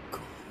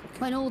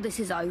 When all this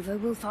is over,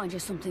 we'll find you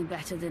something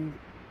better than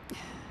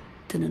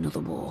another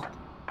war.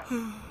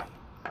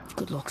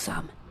 Good luck,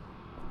 Sam.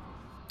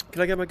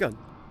 Can I get my gun?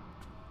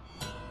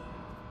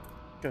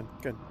 Gun.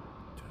 You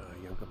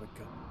haven't got my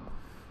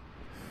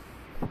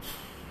gun.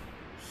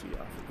 See you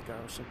after the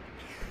garrison.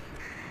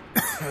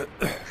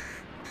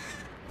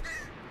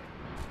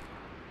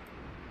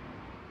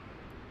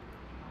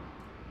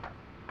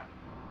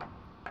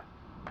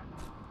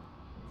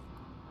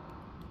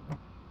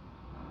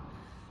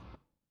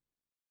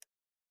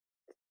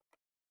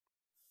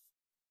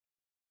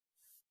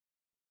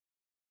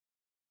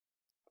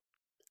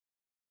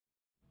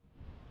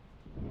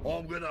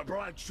 I'm gonna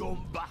break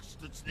some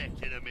bastard's neck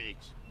in a minute.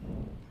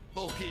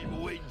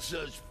 Fucking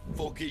Windsor's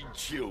fucking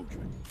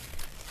children.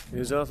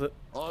 Here's Arthur.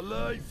 I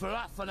leave for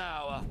half an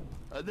hour,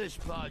 and this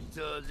place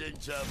turns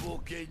into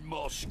fucking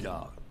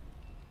Moscow.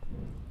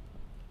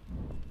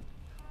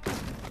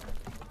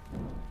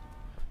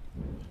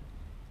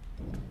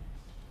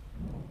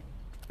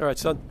 All right,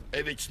 son.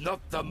 If it's not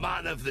the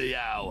man of the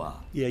hour.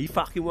 Yeah, you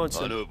fucking want I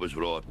some. knew it was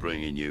right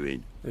bringing you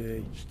in.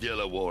 Hey.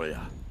 Still a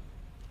warrior.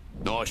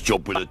 Nice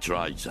job with the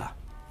trade, sir.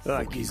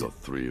 Right, Fucking got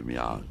 3 of my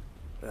own.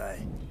 Right.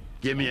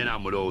 Give me an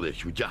hand with all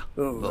this, would ya?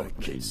 All right,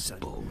 fucking son.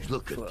 balls.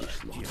 Look at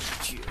this lot.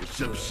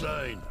 It's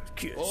obscene.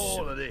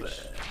 All of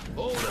this.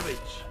 All of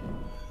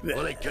it.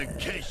 Well, it can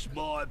kiss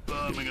my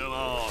Birmingham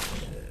arse.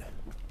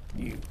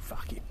 You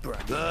fucking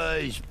brat.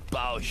 These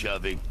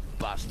Bolshevik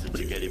bastards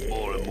are getting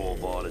more and more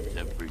violent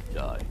every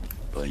day.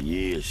 Been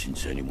years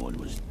since anyone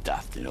was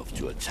daft enough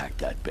to attack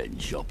that betting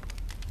shop.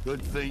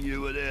 Good thing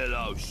you were there,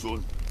 though,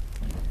 son.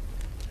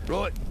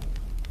 Right,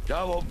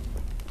 go on.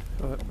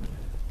 Right.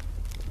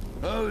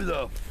 Who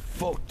the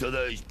fuck do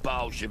these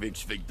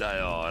Bolsheviks think they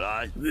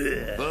are,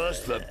 eh?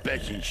 First the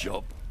betting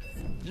shop,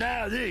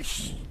 now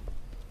this.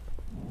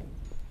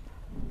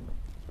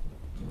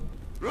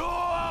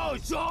 Right,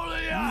 it's all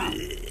here.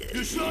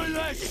 You see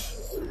this?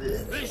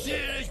 This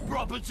here is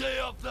property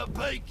of the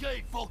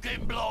Peaky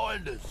fucking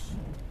blinders.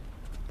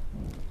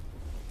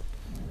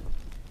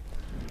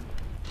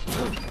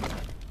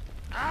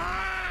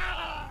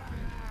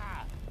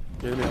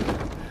 Get him in.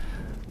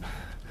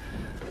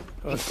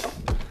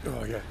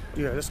 Oh yeah,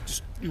 that's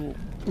just.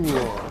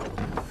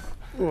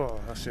 Oh,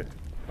 that's it.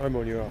 I'm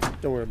on your arm.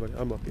 Don't worry about it.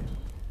 I'm up here.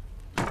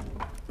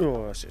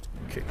 Oh, that's it.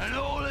 Okay. And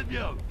all of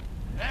you,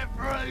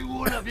 every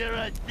one of you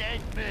are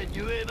dead men.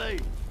 You hear me?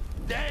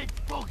 Dead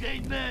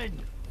fucking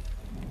men.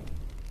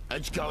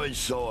 Let's go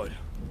inside.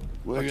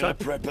 We're gonna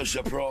prep a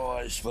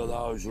surprise for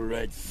those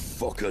red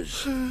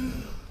fuckers.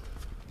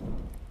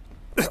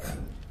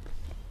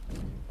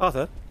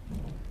 Arthur,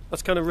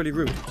 that's kind of really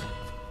rude.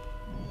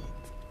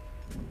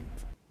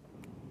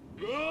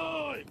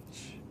 Right.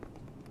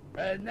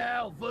 And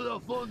now for the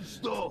fun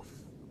stuff.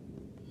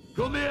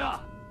 Come here.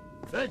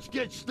 Let's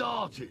get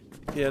started.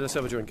 Yeah, let's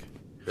have a drink.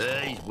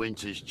 These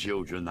Winter's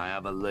children, they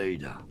have a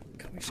leader.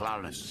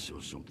 Clarence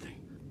or something.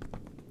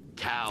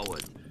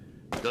 Coward.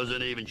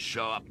 Doesn't even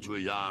show up to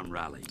his own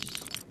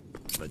rallies.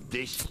 But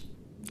this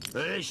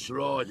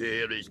right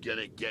here is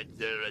gonna get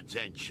their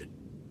attention.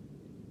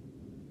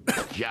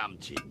 Jam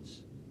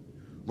tins.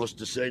 Must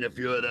have seen a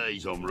few of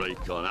these on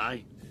recon,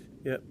 eh?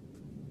 Yep.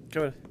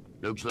 Come on.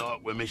 Looks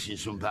like we're missing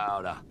some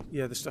powder.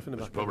 Yeah, there's stuff in the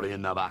back. It's probably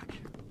in the back.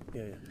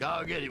 Yeah.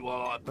 Go get it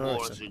while I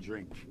pour us a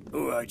drink.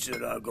 All right,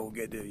 son, I'll go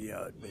get the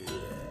yacht.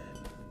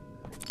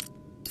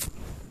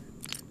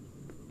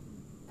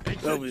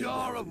 It's a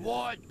jar of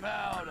white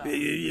powder.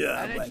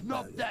 Yeah, and it's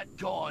not that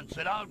kind,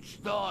 so don't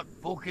start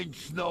fucking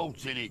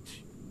snorting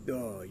it.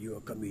 Oh, you're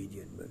a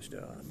comedian,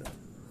 Mr. Arthur.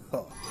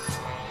 Oh.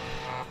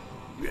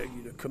 Yeah,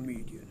 you're a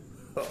comedian.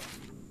 Oh.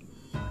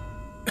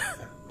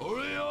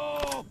 Hurry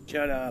up!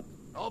 Shut up.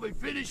 I'll be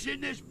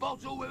finishing this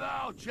bottle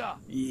without ya.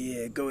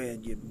 Yeah, go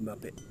ahead, you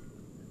muppet.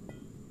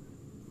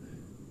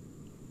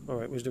 All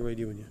right, where's the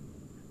radio in you?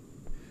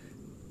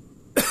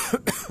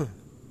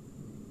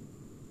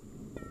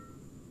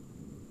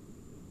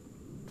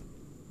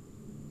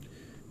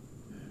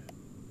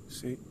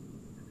 See,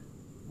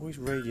 always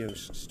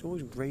radios. It's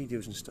always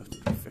radios and stuff to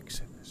be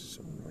fixing. It's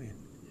so annoying.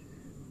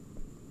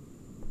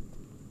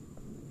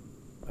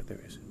 Oh, there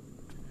it is.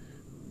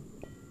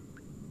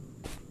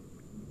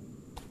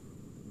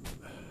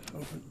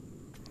 Open.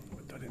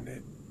 Put that in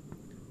there.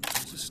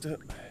 Just that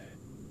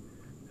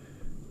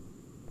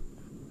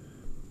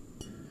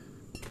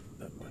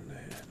one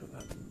there. Not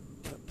that.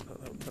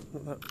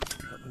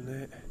 That one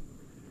there.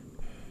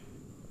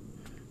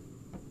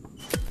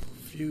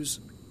 Fuse.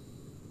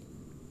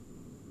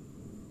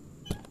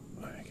 There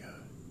we go.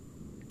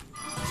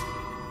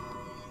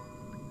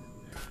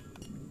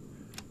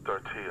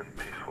 Dirty and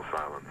peaceful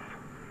silence.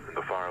 In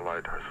the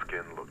firelight, her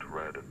skin looked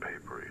red and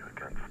papery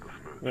against the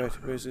smooth. Right,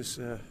 where's this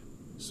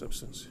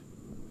substance?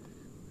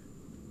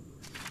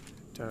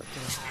 Dark.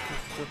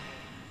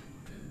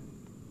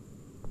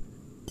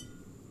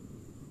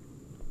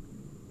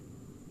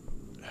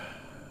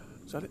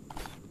 Is that it?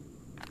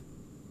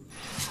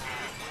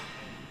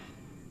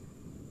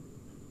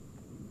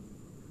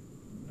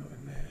 Not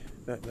in there.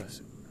 That's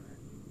it.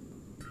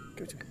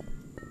 Go to it.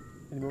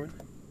 Any more in?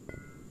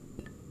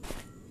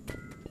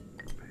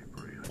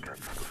 Papery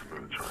against the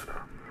smooth china.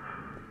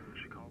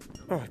 She called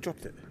Oh, I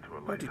dropped it. into a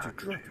How light did you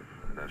drop it?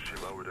 and as she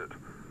lowered it,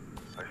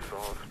 I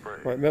saw a spray.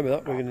 Right, remember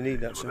that. We're going to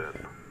need that, Within.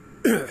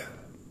 so.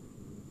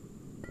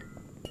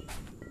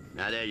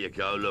 Now there you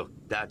go, look,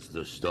 that's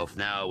the stuff.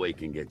 Now we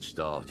can get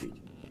started.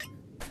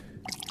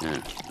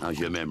 Yeah, how's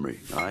your memory,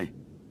 eh?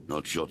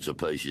 Not shot to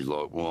pieces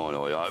like wine,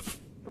 I hope.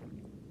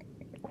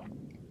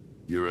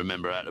 You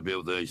remember how to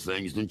build these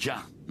things, don't you?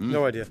 Hmm?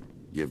 No idea.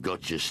 You've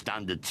got your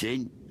standard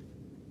tin,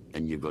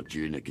 and you've got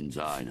your inner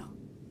container.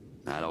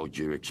 That holds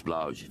your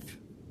explosive.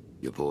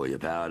 You pour your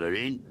powder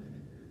in,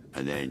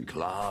 and then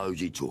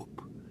close it up,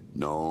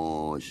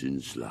 nice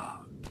and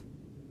slow.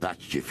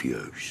 That's your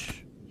fuse.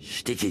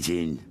 Stick it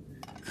in,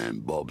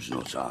 and Bob's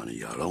not only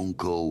your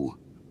uncle,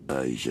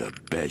 he's your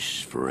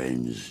best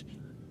friend's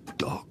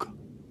dog.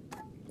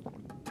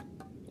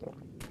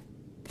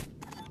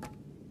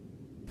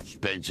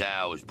 Spent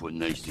hours putting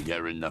these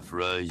together in the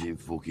freezing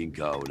fucking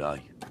cold, eh?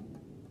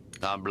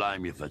 Don't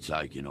blame you for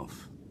taking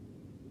off.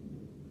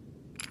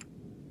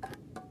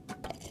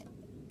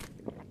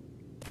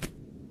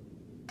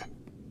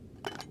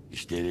 You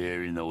still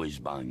hearing the whiz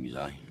bangs,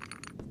 eh?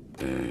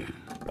 Yeah.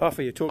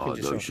 Arthur, you're talking I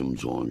to do yourself.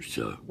 sometimes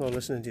too. Oh,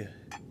 listening to you.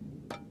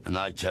 And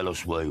they tell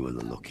us we were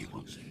the lucky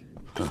ones.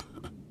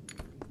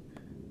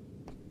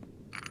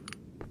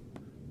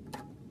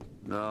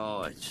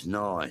 No, it's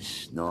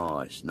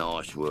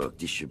nice work.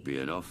 This should be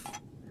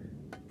enough.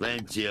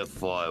 Plenty of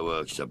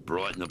fireworks to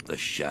brighten up the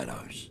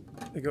shadows.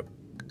 There you go.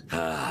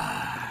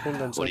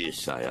 Hold on, what do you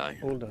say, eh?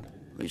 Hold on.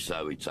 We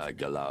say we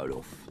take a load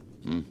off.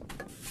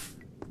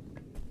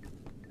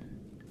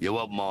 You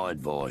want my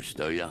advice,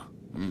 do you?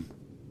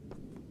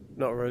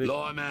 Not really.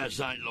 Limehouse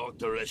ain't like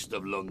the rest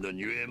of London,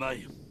 you hear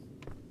me?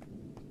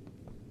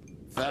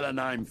 Fella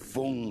named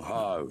Fung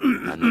Ho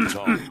and the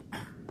Tom.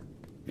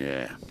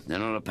 Yeah, they're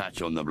not a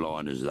patch on the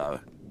blinders, though.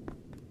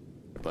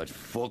 But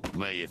fuck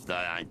me if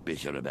they ain't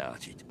bitter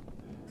about it.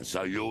 And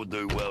so you'll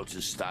do well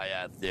to stay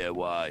out their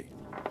way.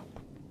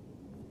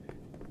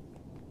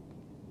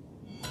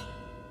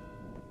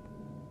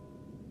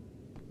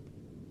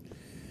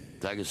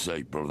 Take a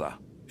seat, brother.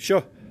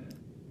 Sure.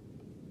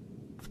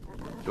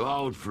 To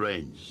old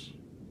friends,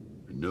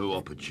 a new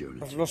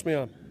opportunity. I've lost my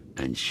arm.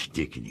 And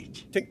sticking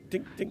it. Tink,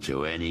 tink, tink.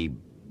 To any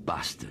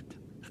bastard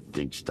that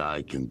thinks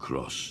they can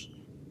cross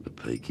the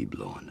Peaky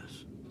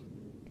blinders.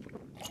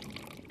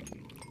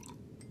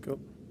 Go.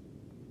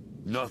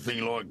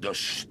 Nothing like the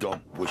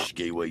stop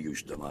whiskey we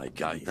used to make,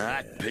 eh?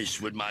 That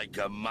piss would make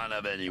a man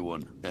of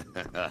anyone.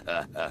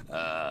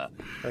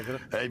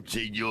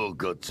 Emptied your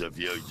guts a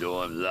few times,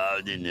 though,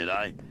 didn't it,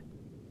 eh?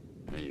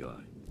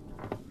 Anyway,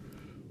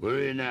 we're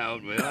here now,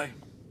 aren't we, eh?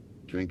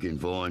 Drinking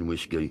fine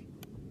whiskey.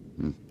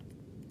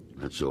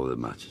 That's all that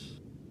matters.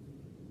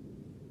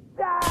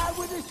 Die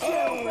with the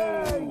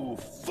children! Oh,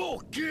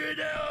 fucking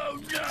hell,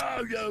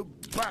 no, you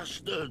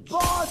bastards!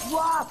 Boss,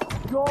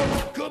 what? Go!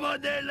 Come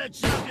on then, let's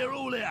have you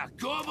all here.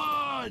 Come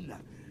on!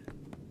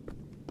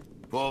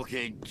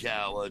 Fucking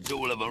cowards,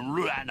 all of them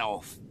ran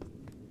off.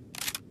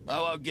 I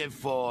won't give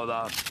four,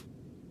 though.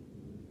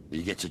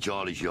 You get to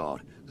Charlie's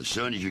yard as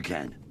soon as you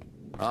can.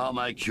 I'll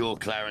make sure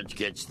Clarence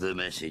gets the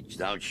message,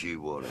 don't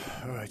you worry.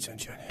 All right,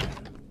 sunshine.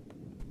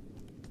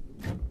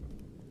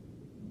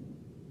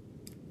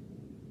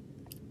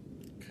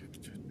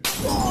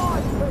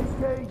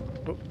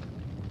 Oh.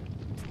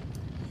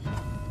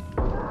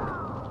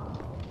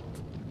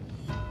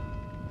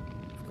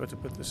 Got to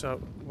put this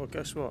out. Well,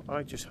 guess what?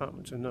 I just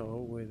happen to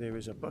know where there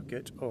is a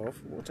bucket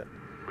of water.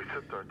 We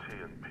sipped our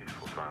tea in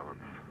peaceful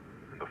silence.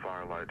 In the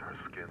firelight, her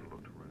skin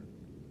looked red.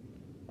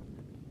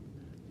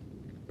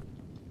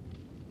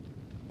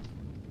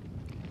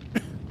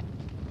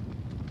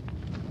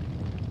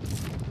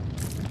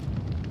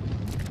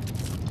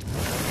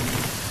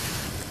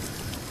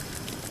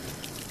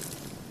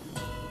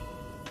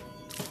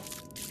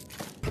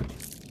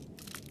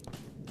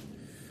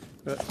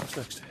 Right, what's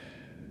next?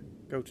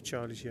 Go to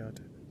Charlie's yard.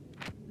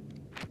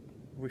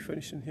 Are we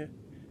finishing here?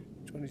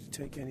 Do I need to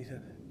take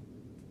anything?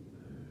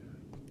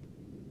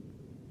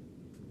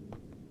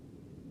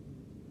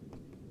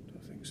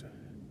 Don't think so.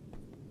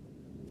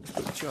 Let's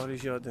go to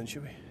Charlie's yard then,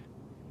 shall we?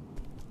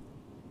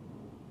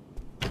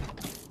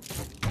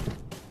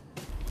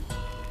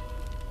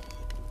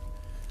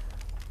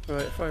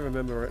 Right, if I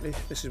remember rightly,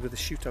 this is where the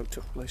shootout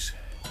took place.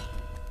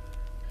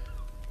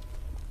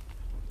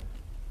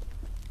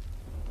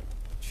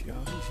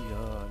 Charlie's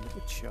yard, look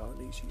at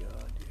Charlie's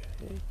yard,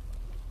 yeah.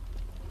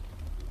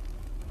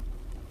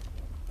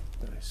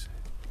 Nice.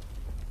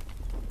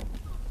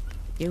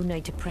 You'll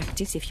need to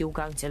practice if you're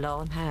going to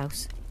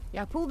Limehouse.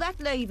 Now pull that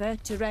lever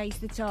to raise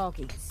the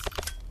targets.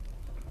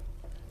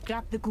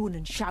 Grab the gun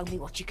and show me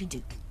what you can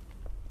do.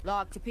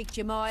 Like to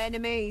picture my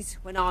enemies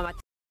when I'm at...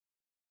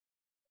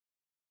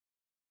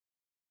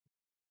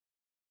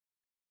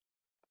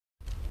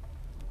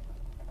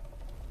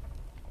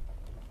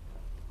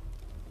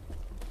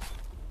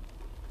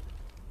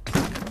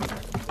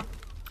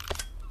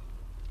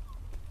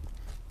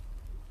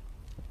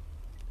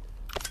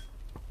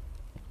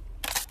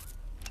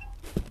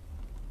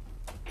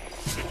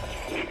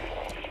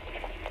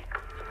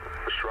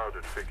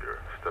 Figure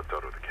stepped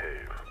out of the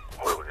cave,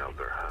 holding out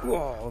their hand.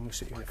 Whoa, I almost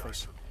hit you in the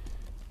face.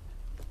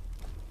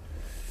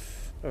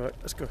 Alright,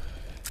 let's go.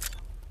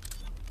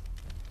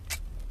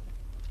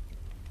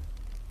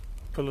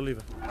 Pull the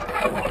lever.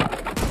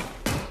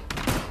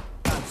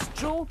 Those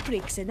straw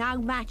pricks are no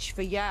match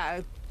for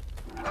you.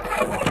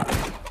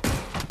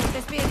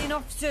 There's been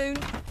enough soon.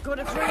 Got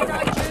a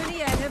 3-day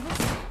journey ahead of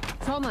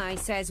us. Tommy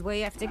says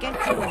we have to get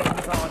to London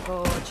by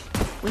barge.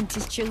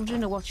 Winter's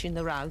children are watching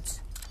the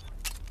roads.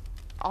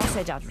 I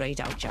said I'd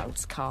read out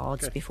Joe's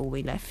cards before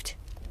we left.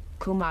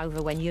 Come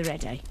over when you're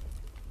ready.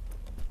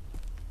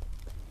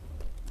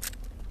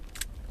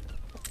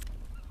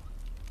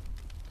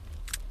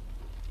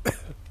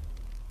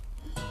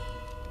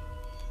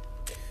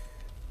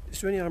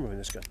 Is there any ammo in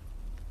this gun?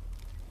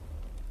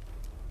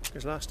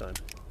 Because last time...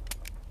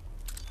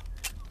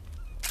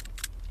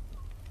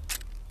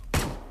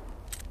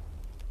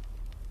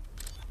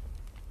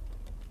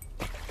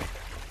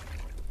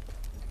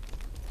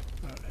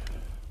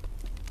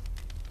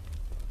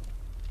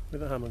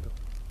 Where'd the hammer go?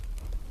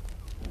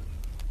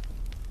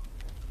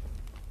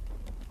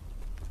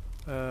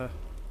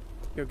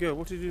 Yo, girl,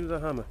 what did you do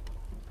with the hammer?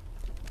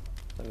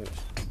 There it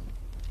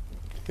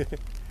is.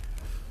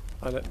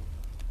 I let...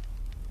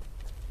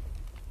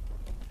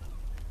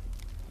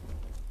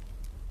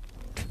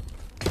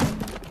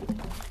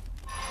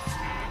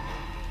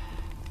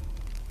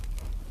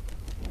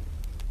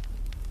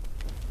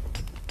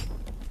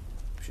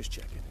 Just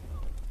checking.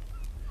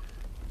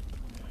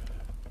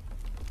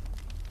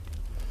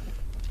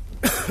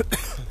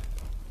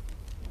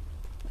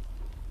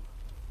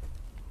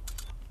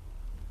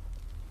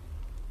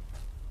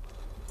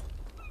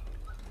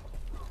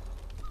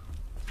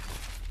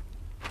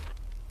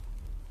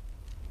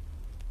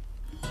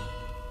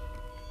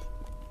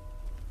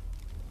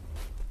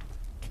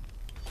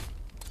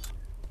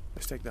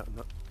 Let's take that and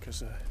that,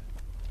 because I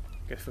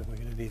guess we're going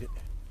to need it.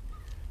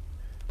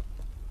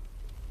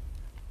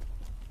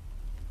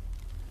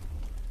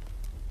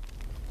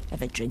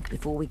 Have a drink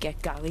before we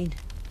get going.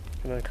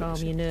 Can I calm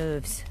your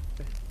nerves?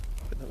 Okay.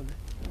 Put that one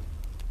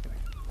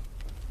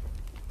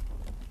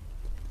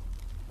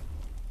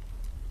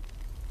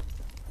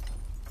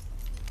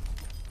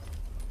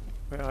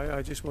there. Right,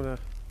 I just want to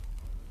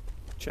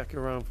check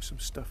around for some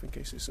stuff in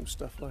case there's some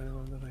stuff lying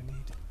around that I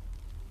need.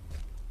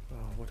 Oh,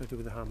 what do I do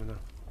with the hammer now?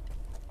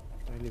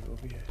 Can I leave it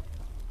over here?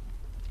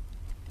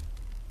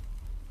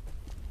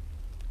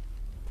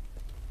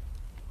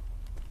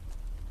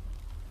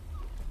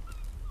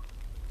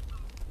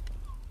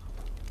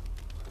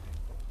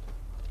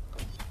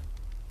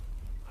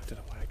 I don't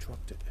know why I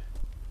dropped it.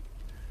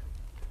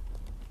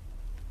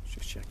 Let's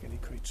just check any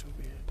crates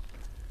over here.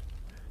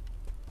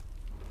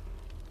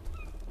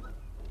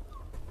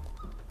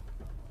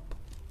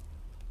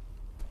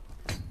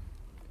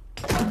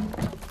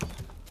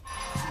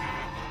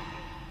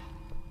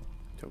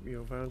 Took me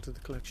over onto the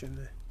collection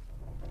there.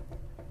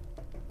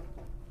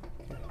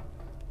 Okay.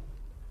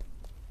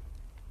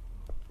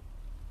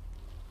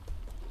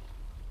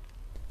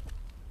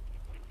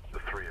 The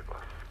three of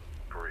us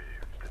breathed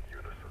in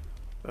unison.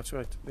 That's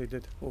right, they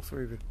did, all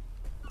three of you.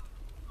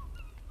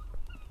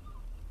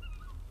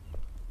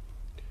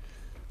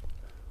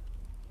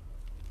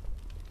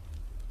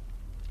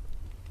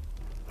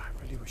 I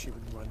really wish he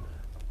would run.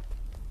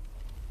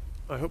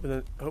 I hope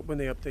when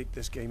they update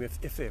this game, if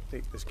they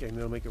update this game,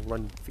 they'll make a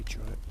run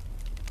feature on it.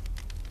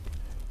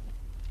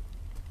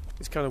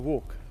 It's kind of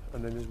walk,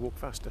 and then just walk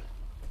faster.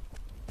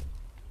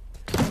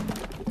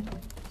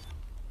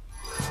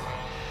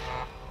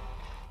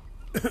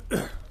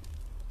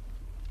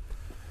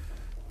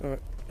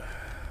 Alright,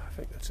 I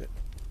think that's it.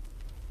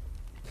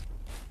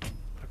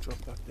 I'll drop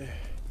that there.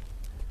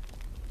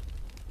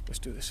 Let's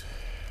do this.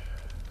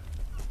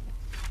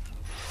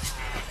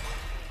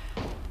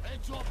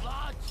 Heads up,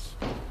 lads!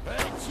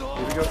 Heads up!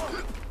 Here we go.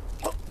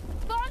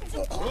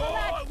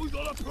 Right, we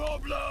got a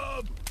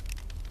problem!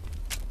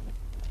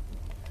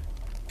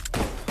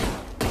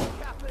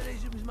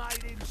 Capitalism's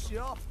made him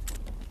soft.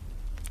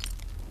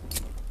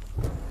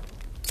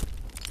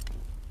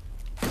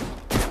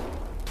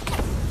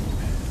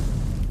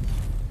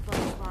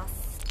 Bourgeois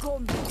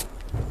scum.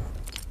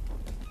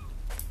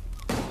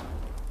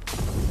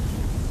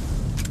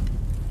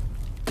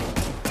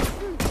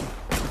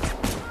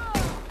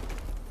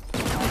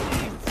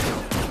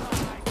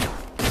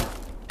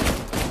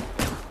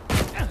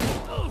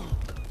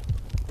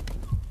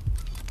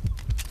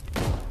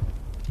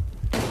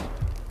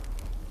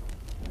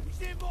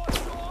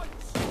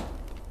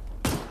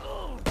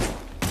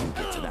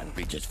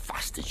 As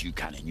fast as you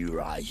can and you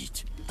rise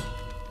it.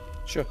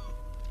 Sure.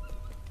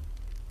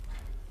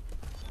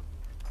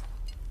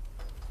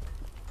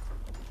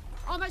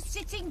 I'm a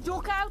sitting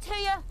duck out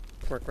here.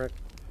 Quack, quack.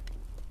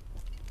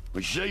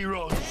 We see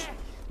runs.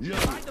 You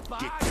get to the...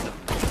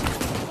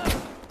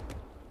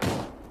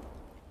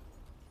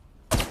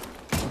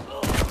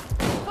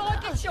 If I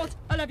get shot,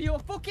 I'll have your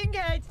fucking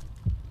head.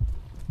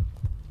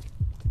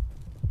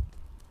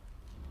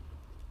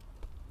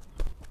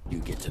 You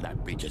get to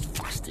that bridge as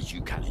fast as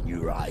you can and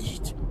you rise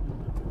it.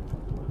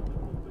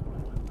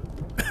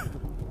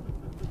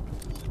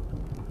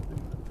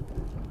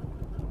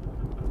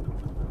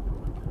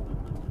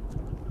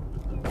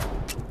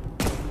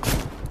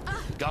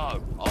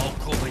 Go, I'll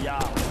cover you.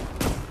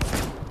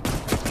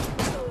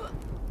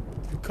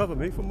 You cover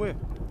me from where?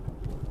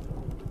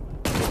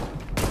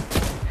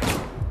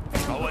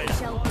 Go in,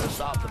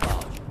 start the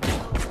barge.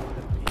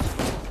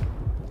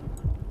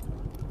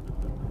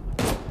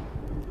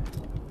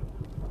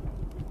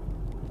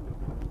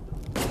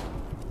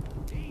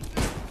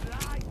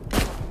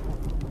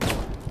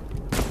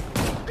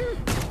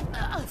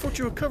 I thought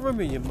you were covering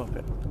me, you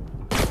muppet.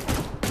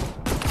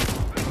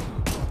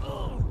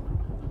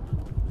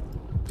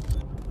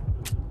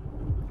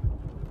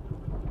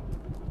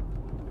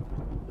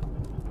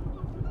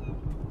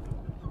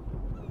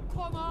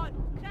 Come on,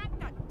 crack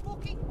that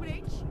fucking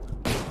bridge.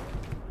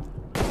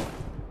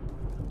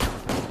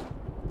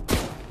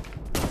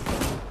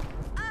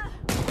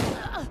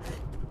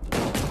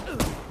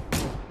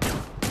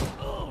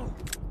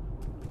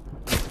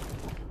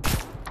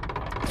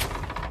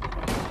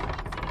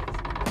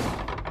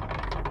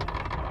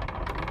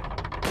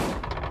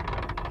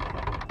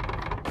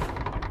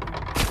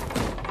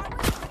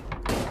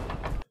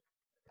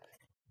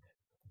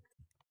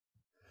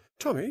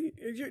 Tommy,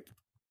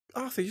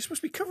 Arthur, you're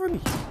supposed to be covering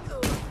me.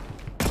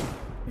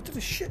 You did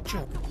a shit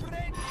job.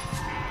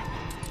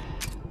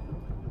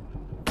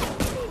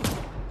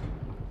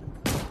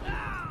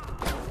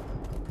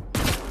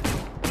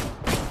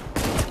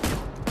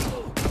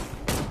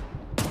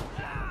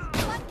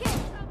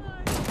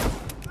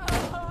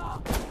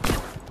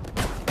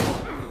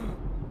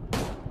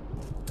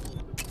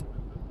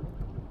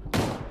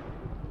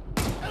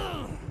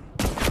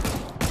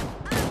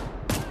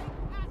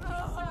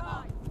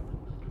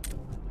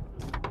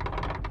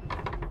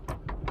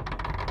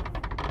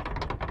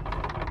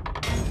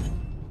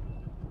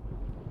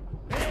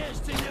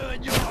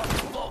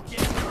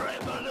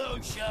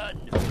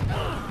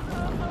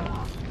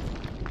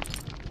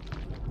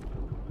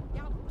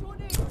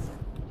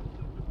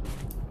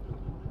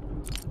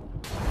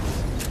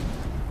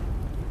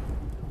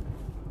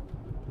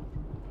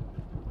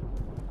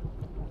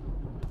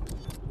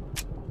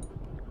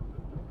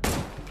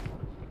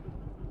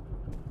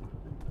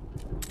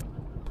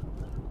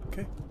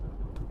 Okay.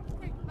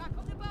 Back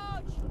on the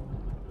barge.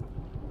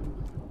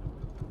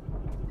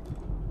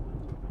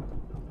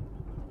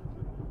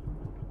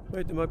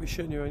 Wait, there might be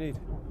shit in here I need.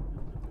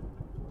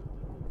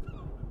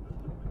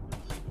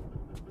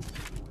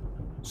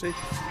 See?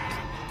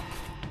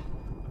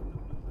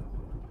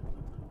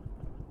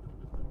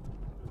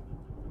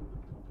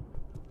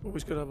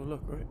 Always gotta have a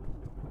look, right?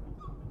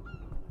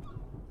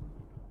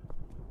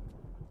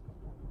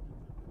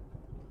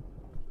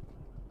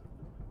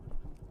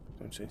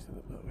 Don't say anything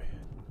up that way.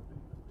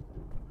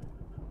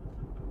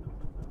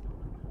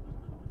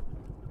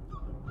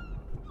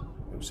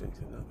 Don't say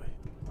anything that way.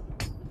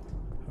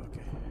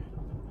 Okay.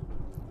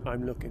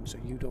 I'm looking, so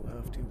you don't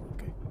have to,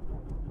 okay?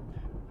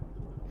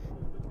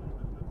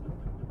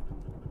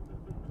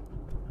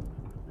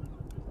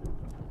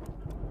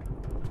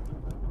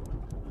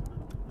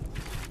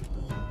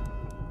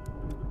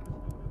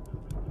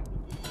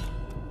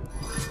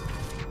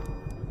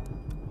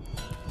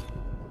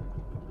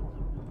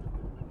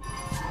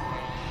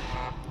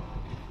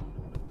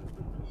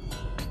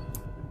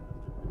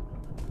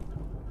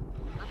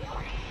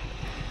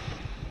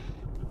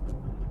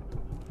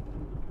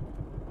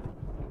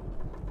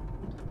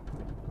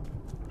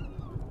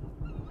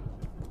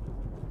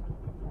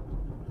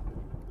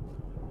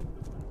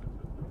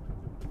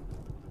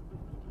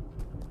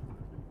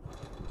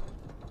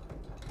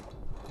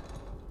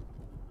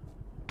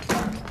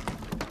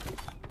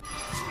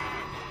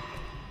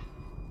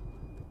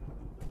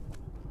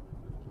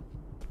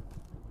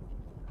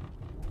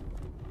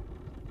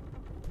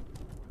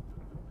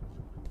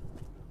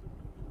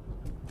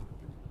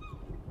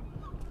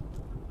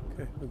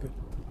 Okay, we're good.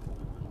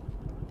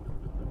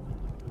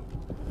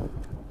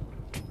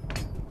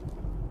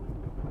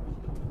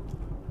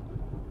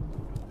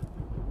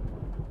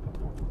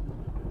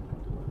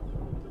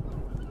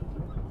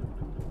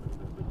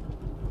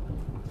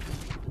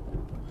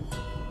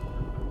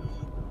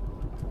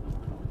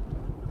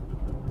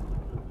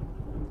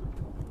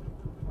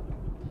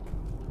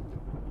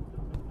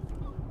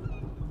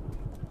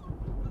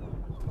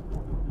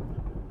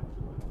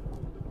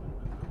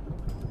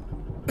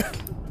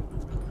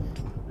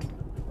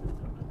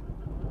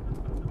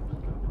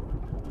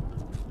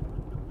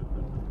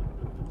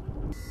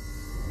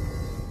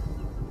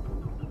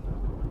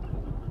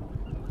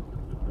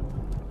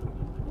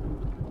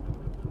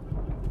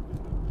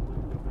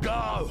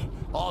 Go!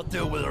 I'll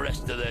deal with the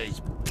rest of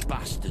these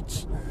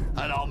bastards,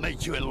 and I'll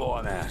meet you in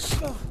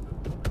Limehouse.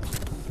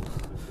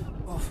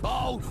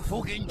 I'll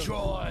fucking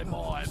try,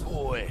 my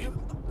boy.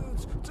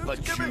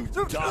 But you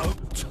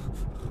don't.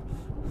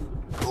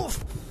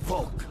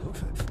 Fuck.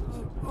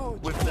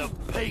 With the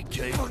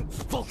Peaky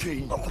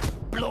fucking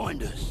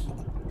blinders.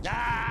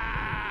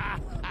 Ah!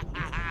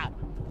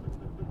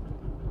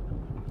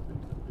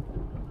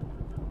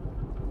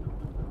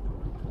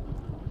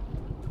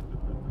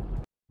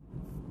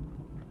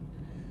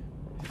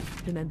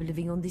 Remember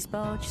living on this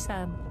barge,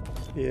 Sam?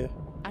 Yeah.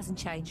 Hasn't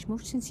changed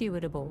much since you were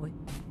a boy.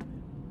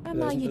 And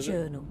It like hasn't, your has it?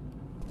 journal.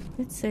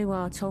 Let's see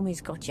why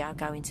Tommy's got you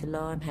going to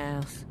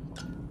Limehouse.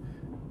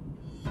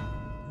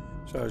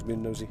 Sorry, I was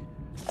being nosy.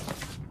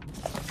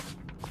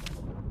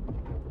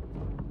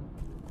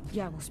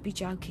 You must be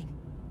joking.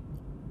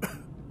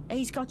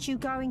 He's got you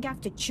going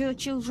after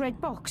Churchill's red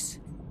box.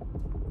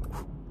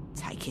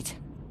 Take it.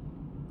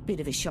 Bit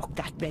of a shock,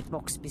 that red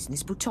box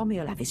business, but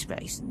Tommy'll have his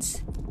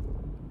reasons.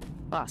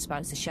 Well, I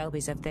suppose the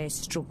Shelbys have their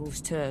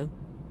struggles too.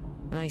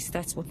 At least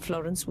that's what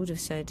Florence would have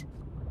said.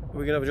 Are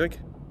we gonna have a drink?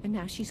 And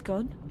now she's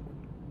gone.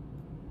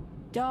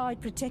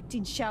 Died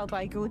protecting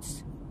Shelby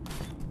goods.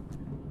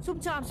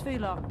 Sometimes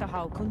feel like the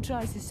whole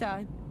country's the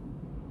same.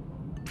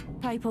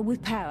 People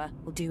with power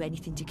will do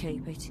anything to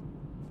keep it.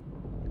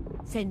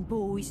 Send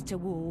boys to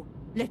war.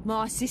 Let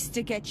my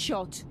sister get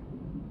shot.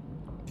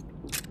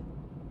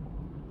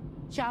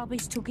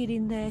 Shelby's took it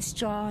in their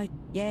stride,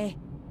 yeah.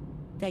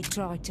 They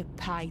tried to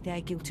pay their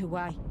guilt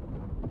away.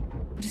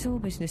 But it's all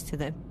business to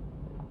them.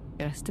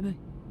 It has to be.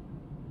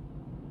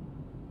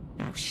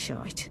 Oh,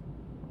 shite.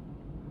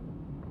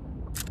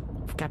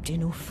 I've gabbed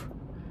enough.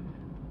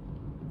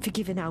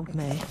 Forgive an old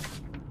mare.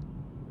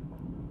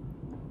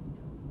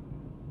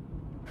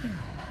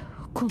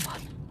 Come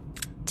on.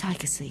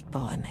 Take a seat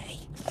by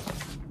me.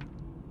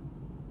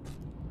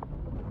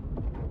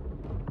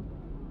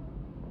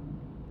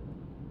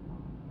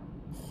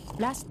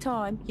 Last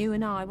time you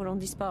and I were on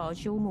this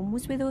barge, your mum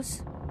was with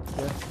us.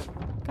 Yeah.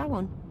 Go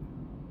on.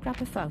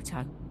 Grab a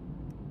photo.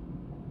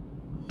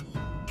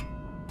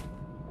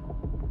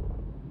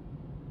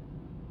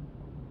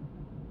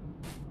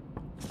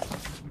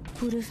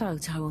 Put a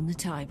photo on the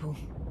table.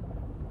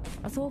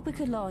 I thought we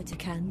could light a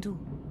candle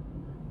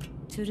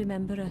to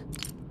remember her.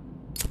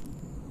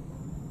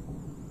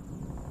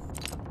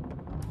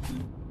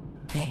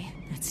 There,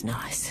 that's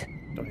nice.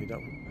 Don't need that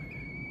one.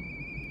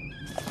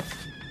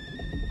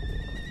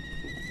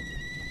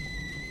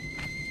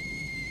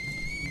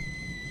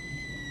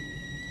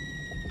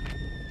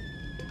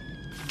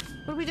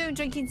 What are we doing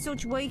drinking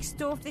such weak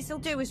stuff? This'll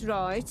do us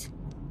right.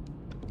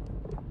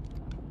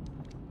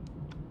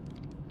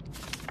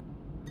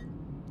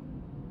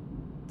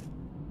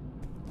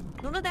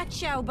 None of that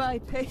Shelby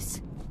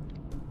piss.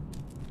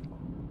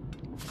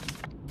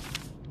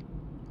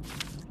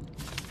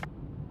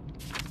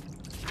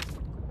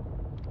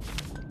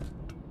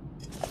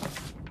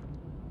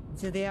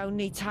 So the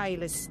only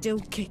tailor's still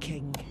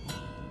kicking.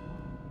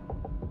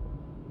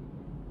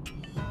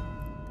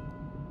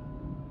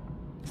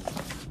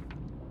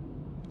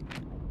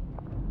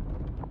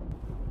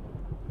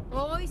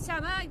 Oi,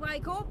 Sammy,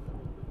 wake up.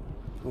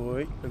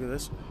 Oi, look at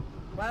this.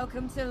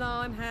 Welcome to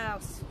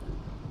Limehouse.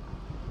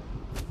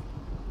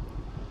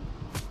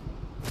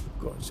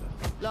 Go on, sir.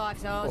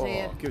 Life's ours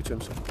here. Give it to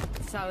him, sir.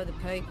 So are the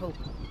people.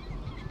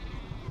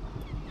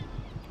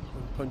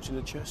 Punch in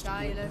the chest.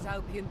 Jailers,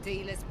 opium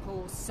dealers,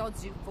 poor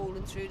sods who've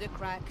fallen through the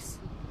cracks.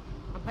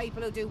 And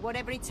people who do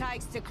whatever it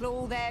takes to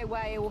claw their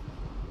way up.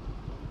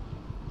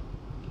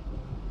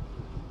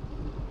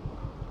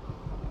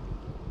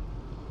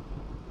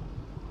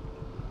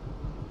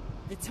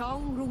 The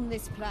Tong run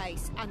this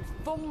place, and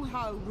Fung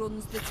Ho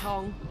runs the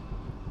Tong.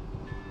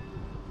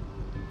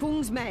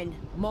 Fung's men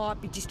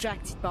might be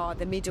distracted by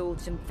the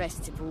Mid-Autumn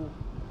Festival,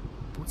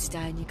 but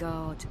stay on your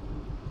guard.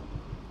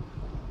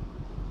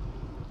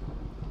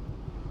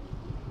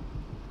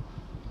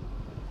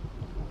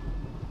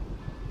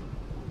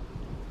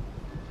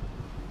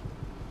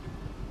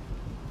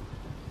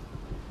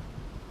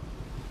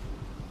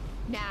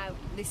 Now,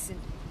 listen.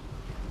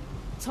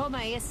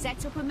 Tommy has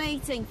set up a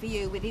meeting for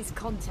you with his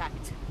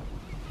contact.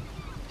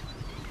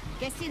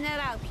 Guessing they'll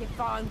help you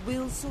find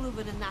Will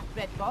Sullivan and that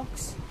red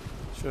box.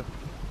 Sure.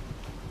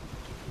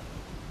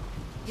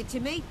 You're to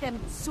meet them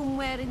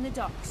somewhere in the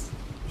docks.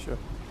 Sure.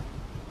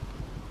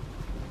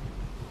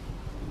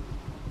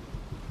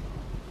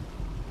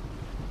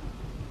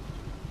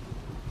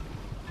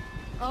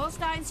 I'll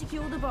stay and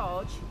secure the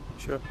barge.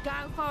 Sure. Go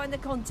and find the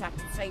contact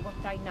and see what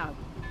they know.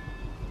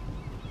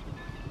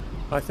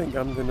 I think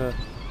I'm gonna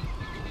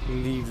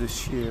leave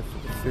this here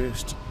for the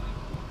first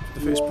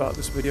part of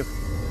this video.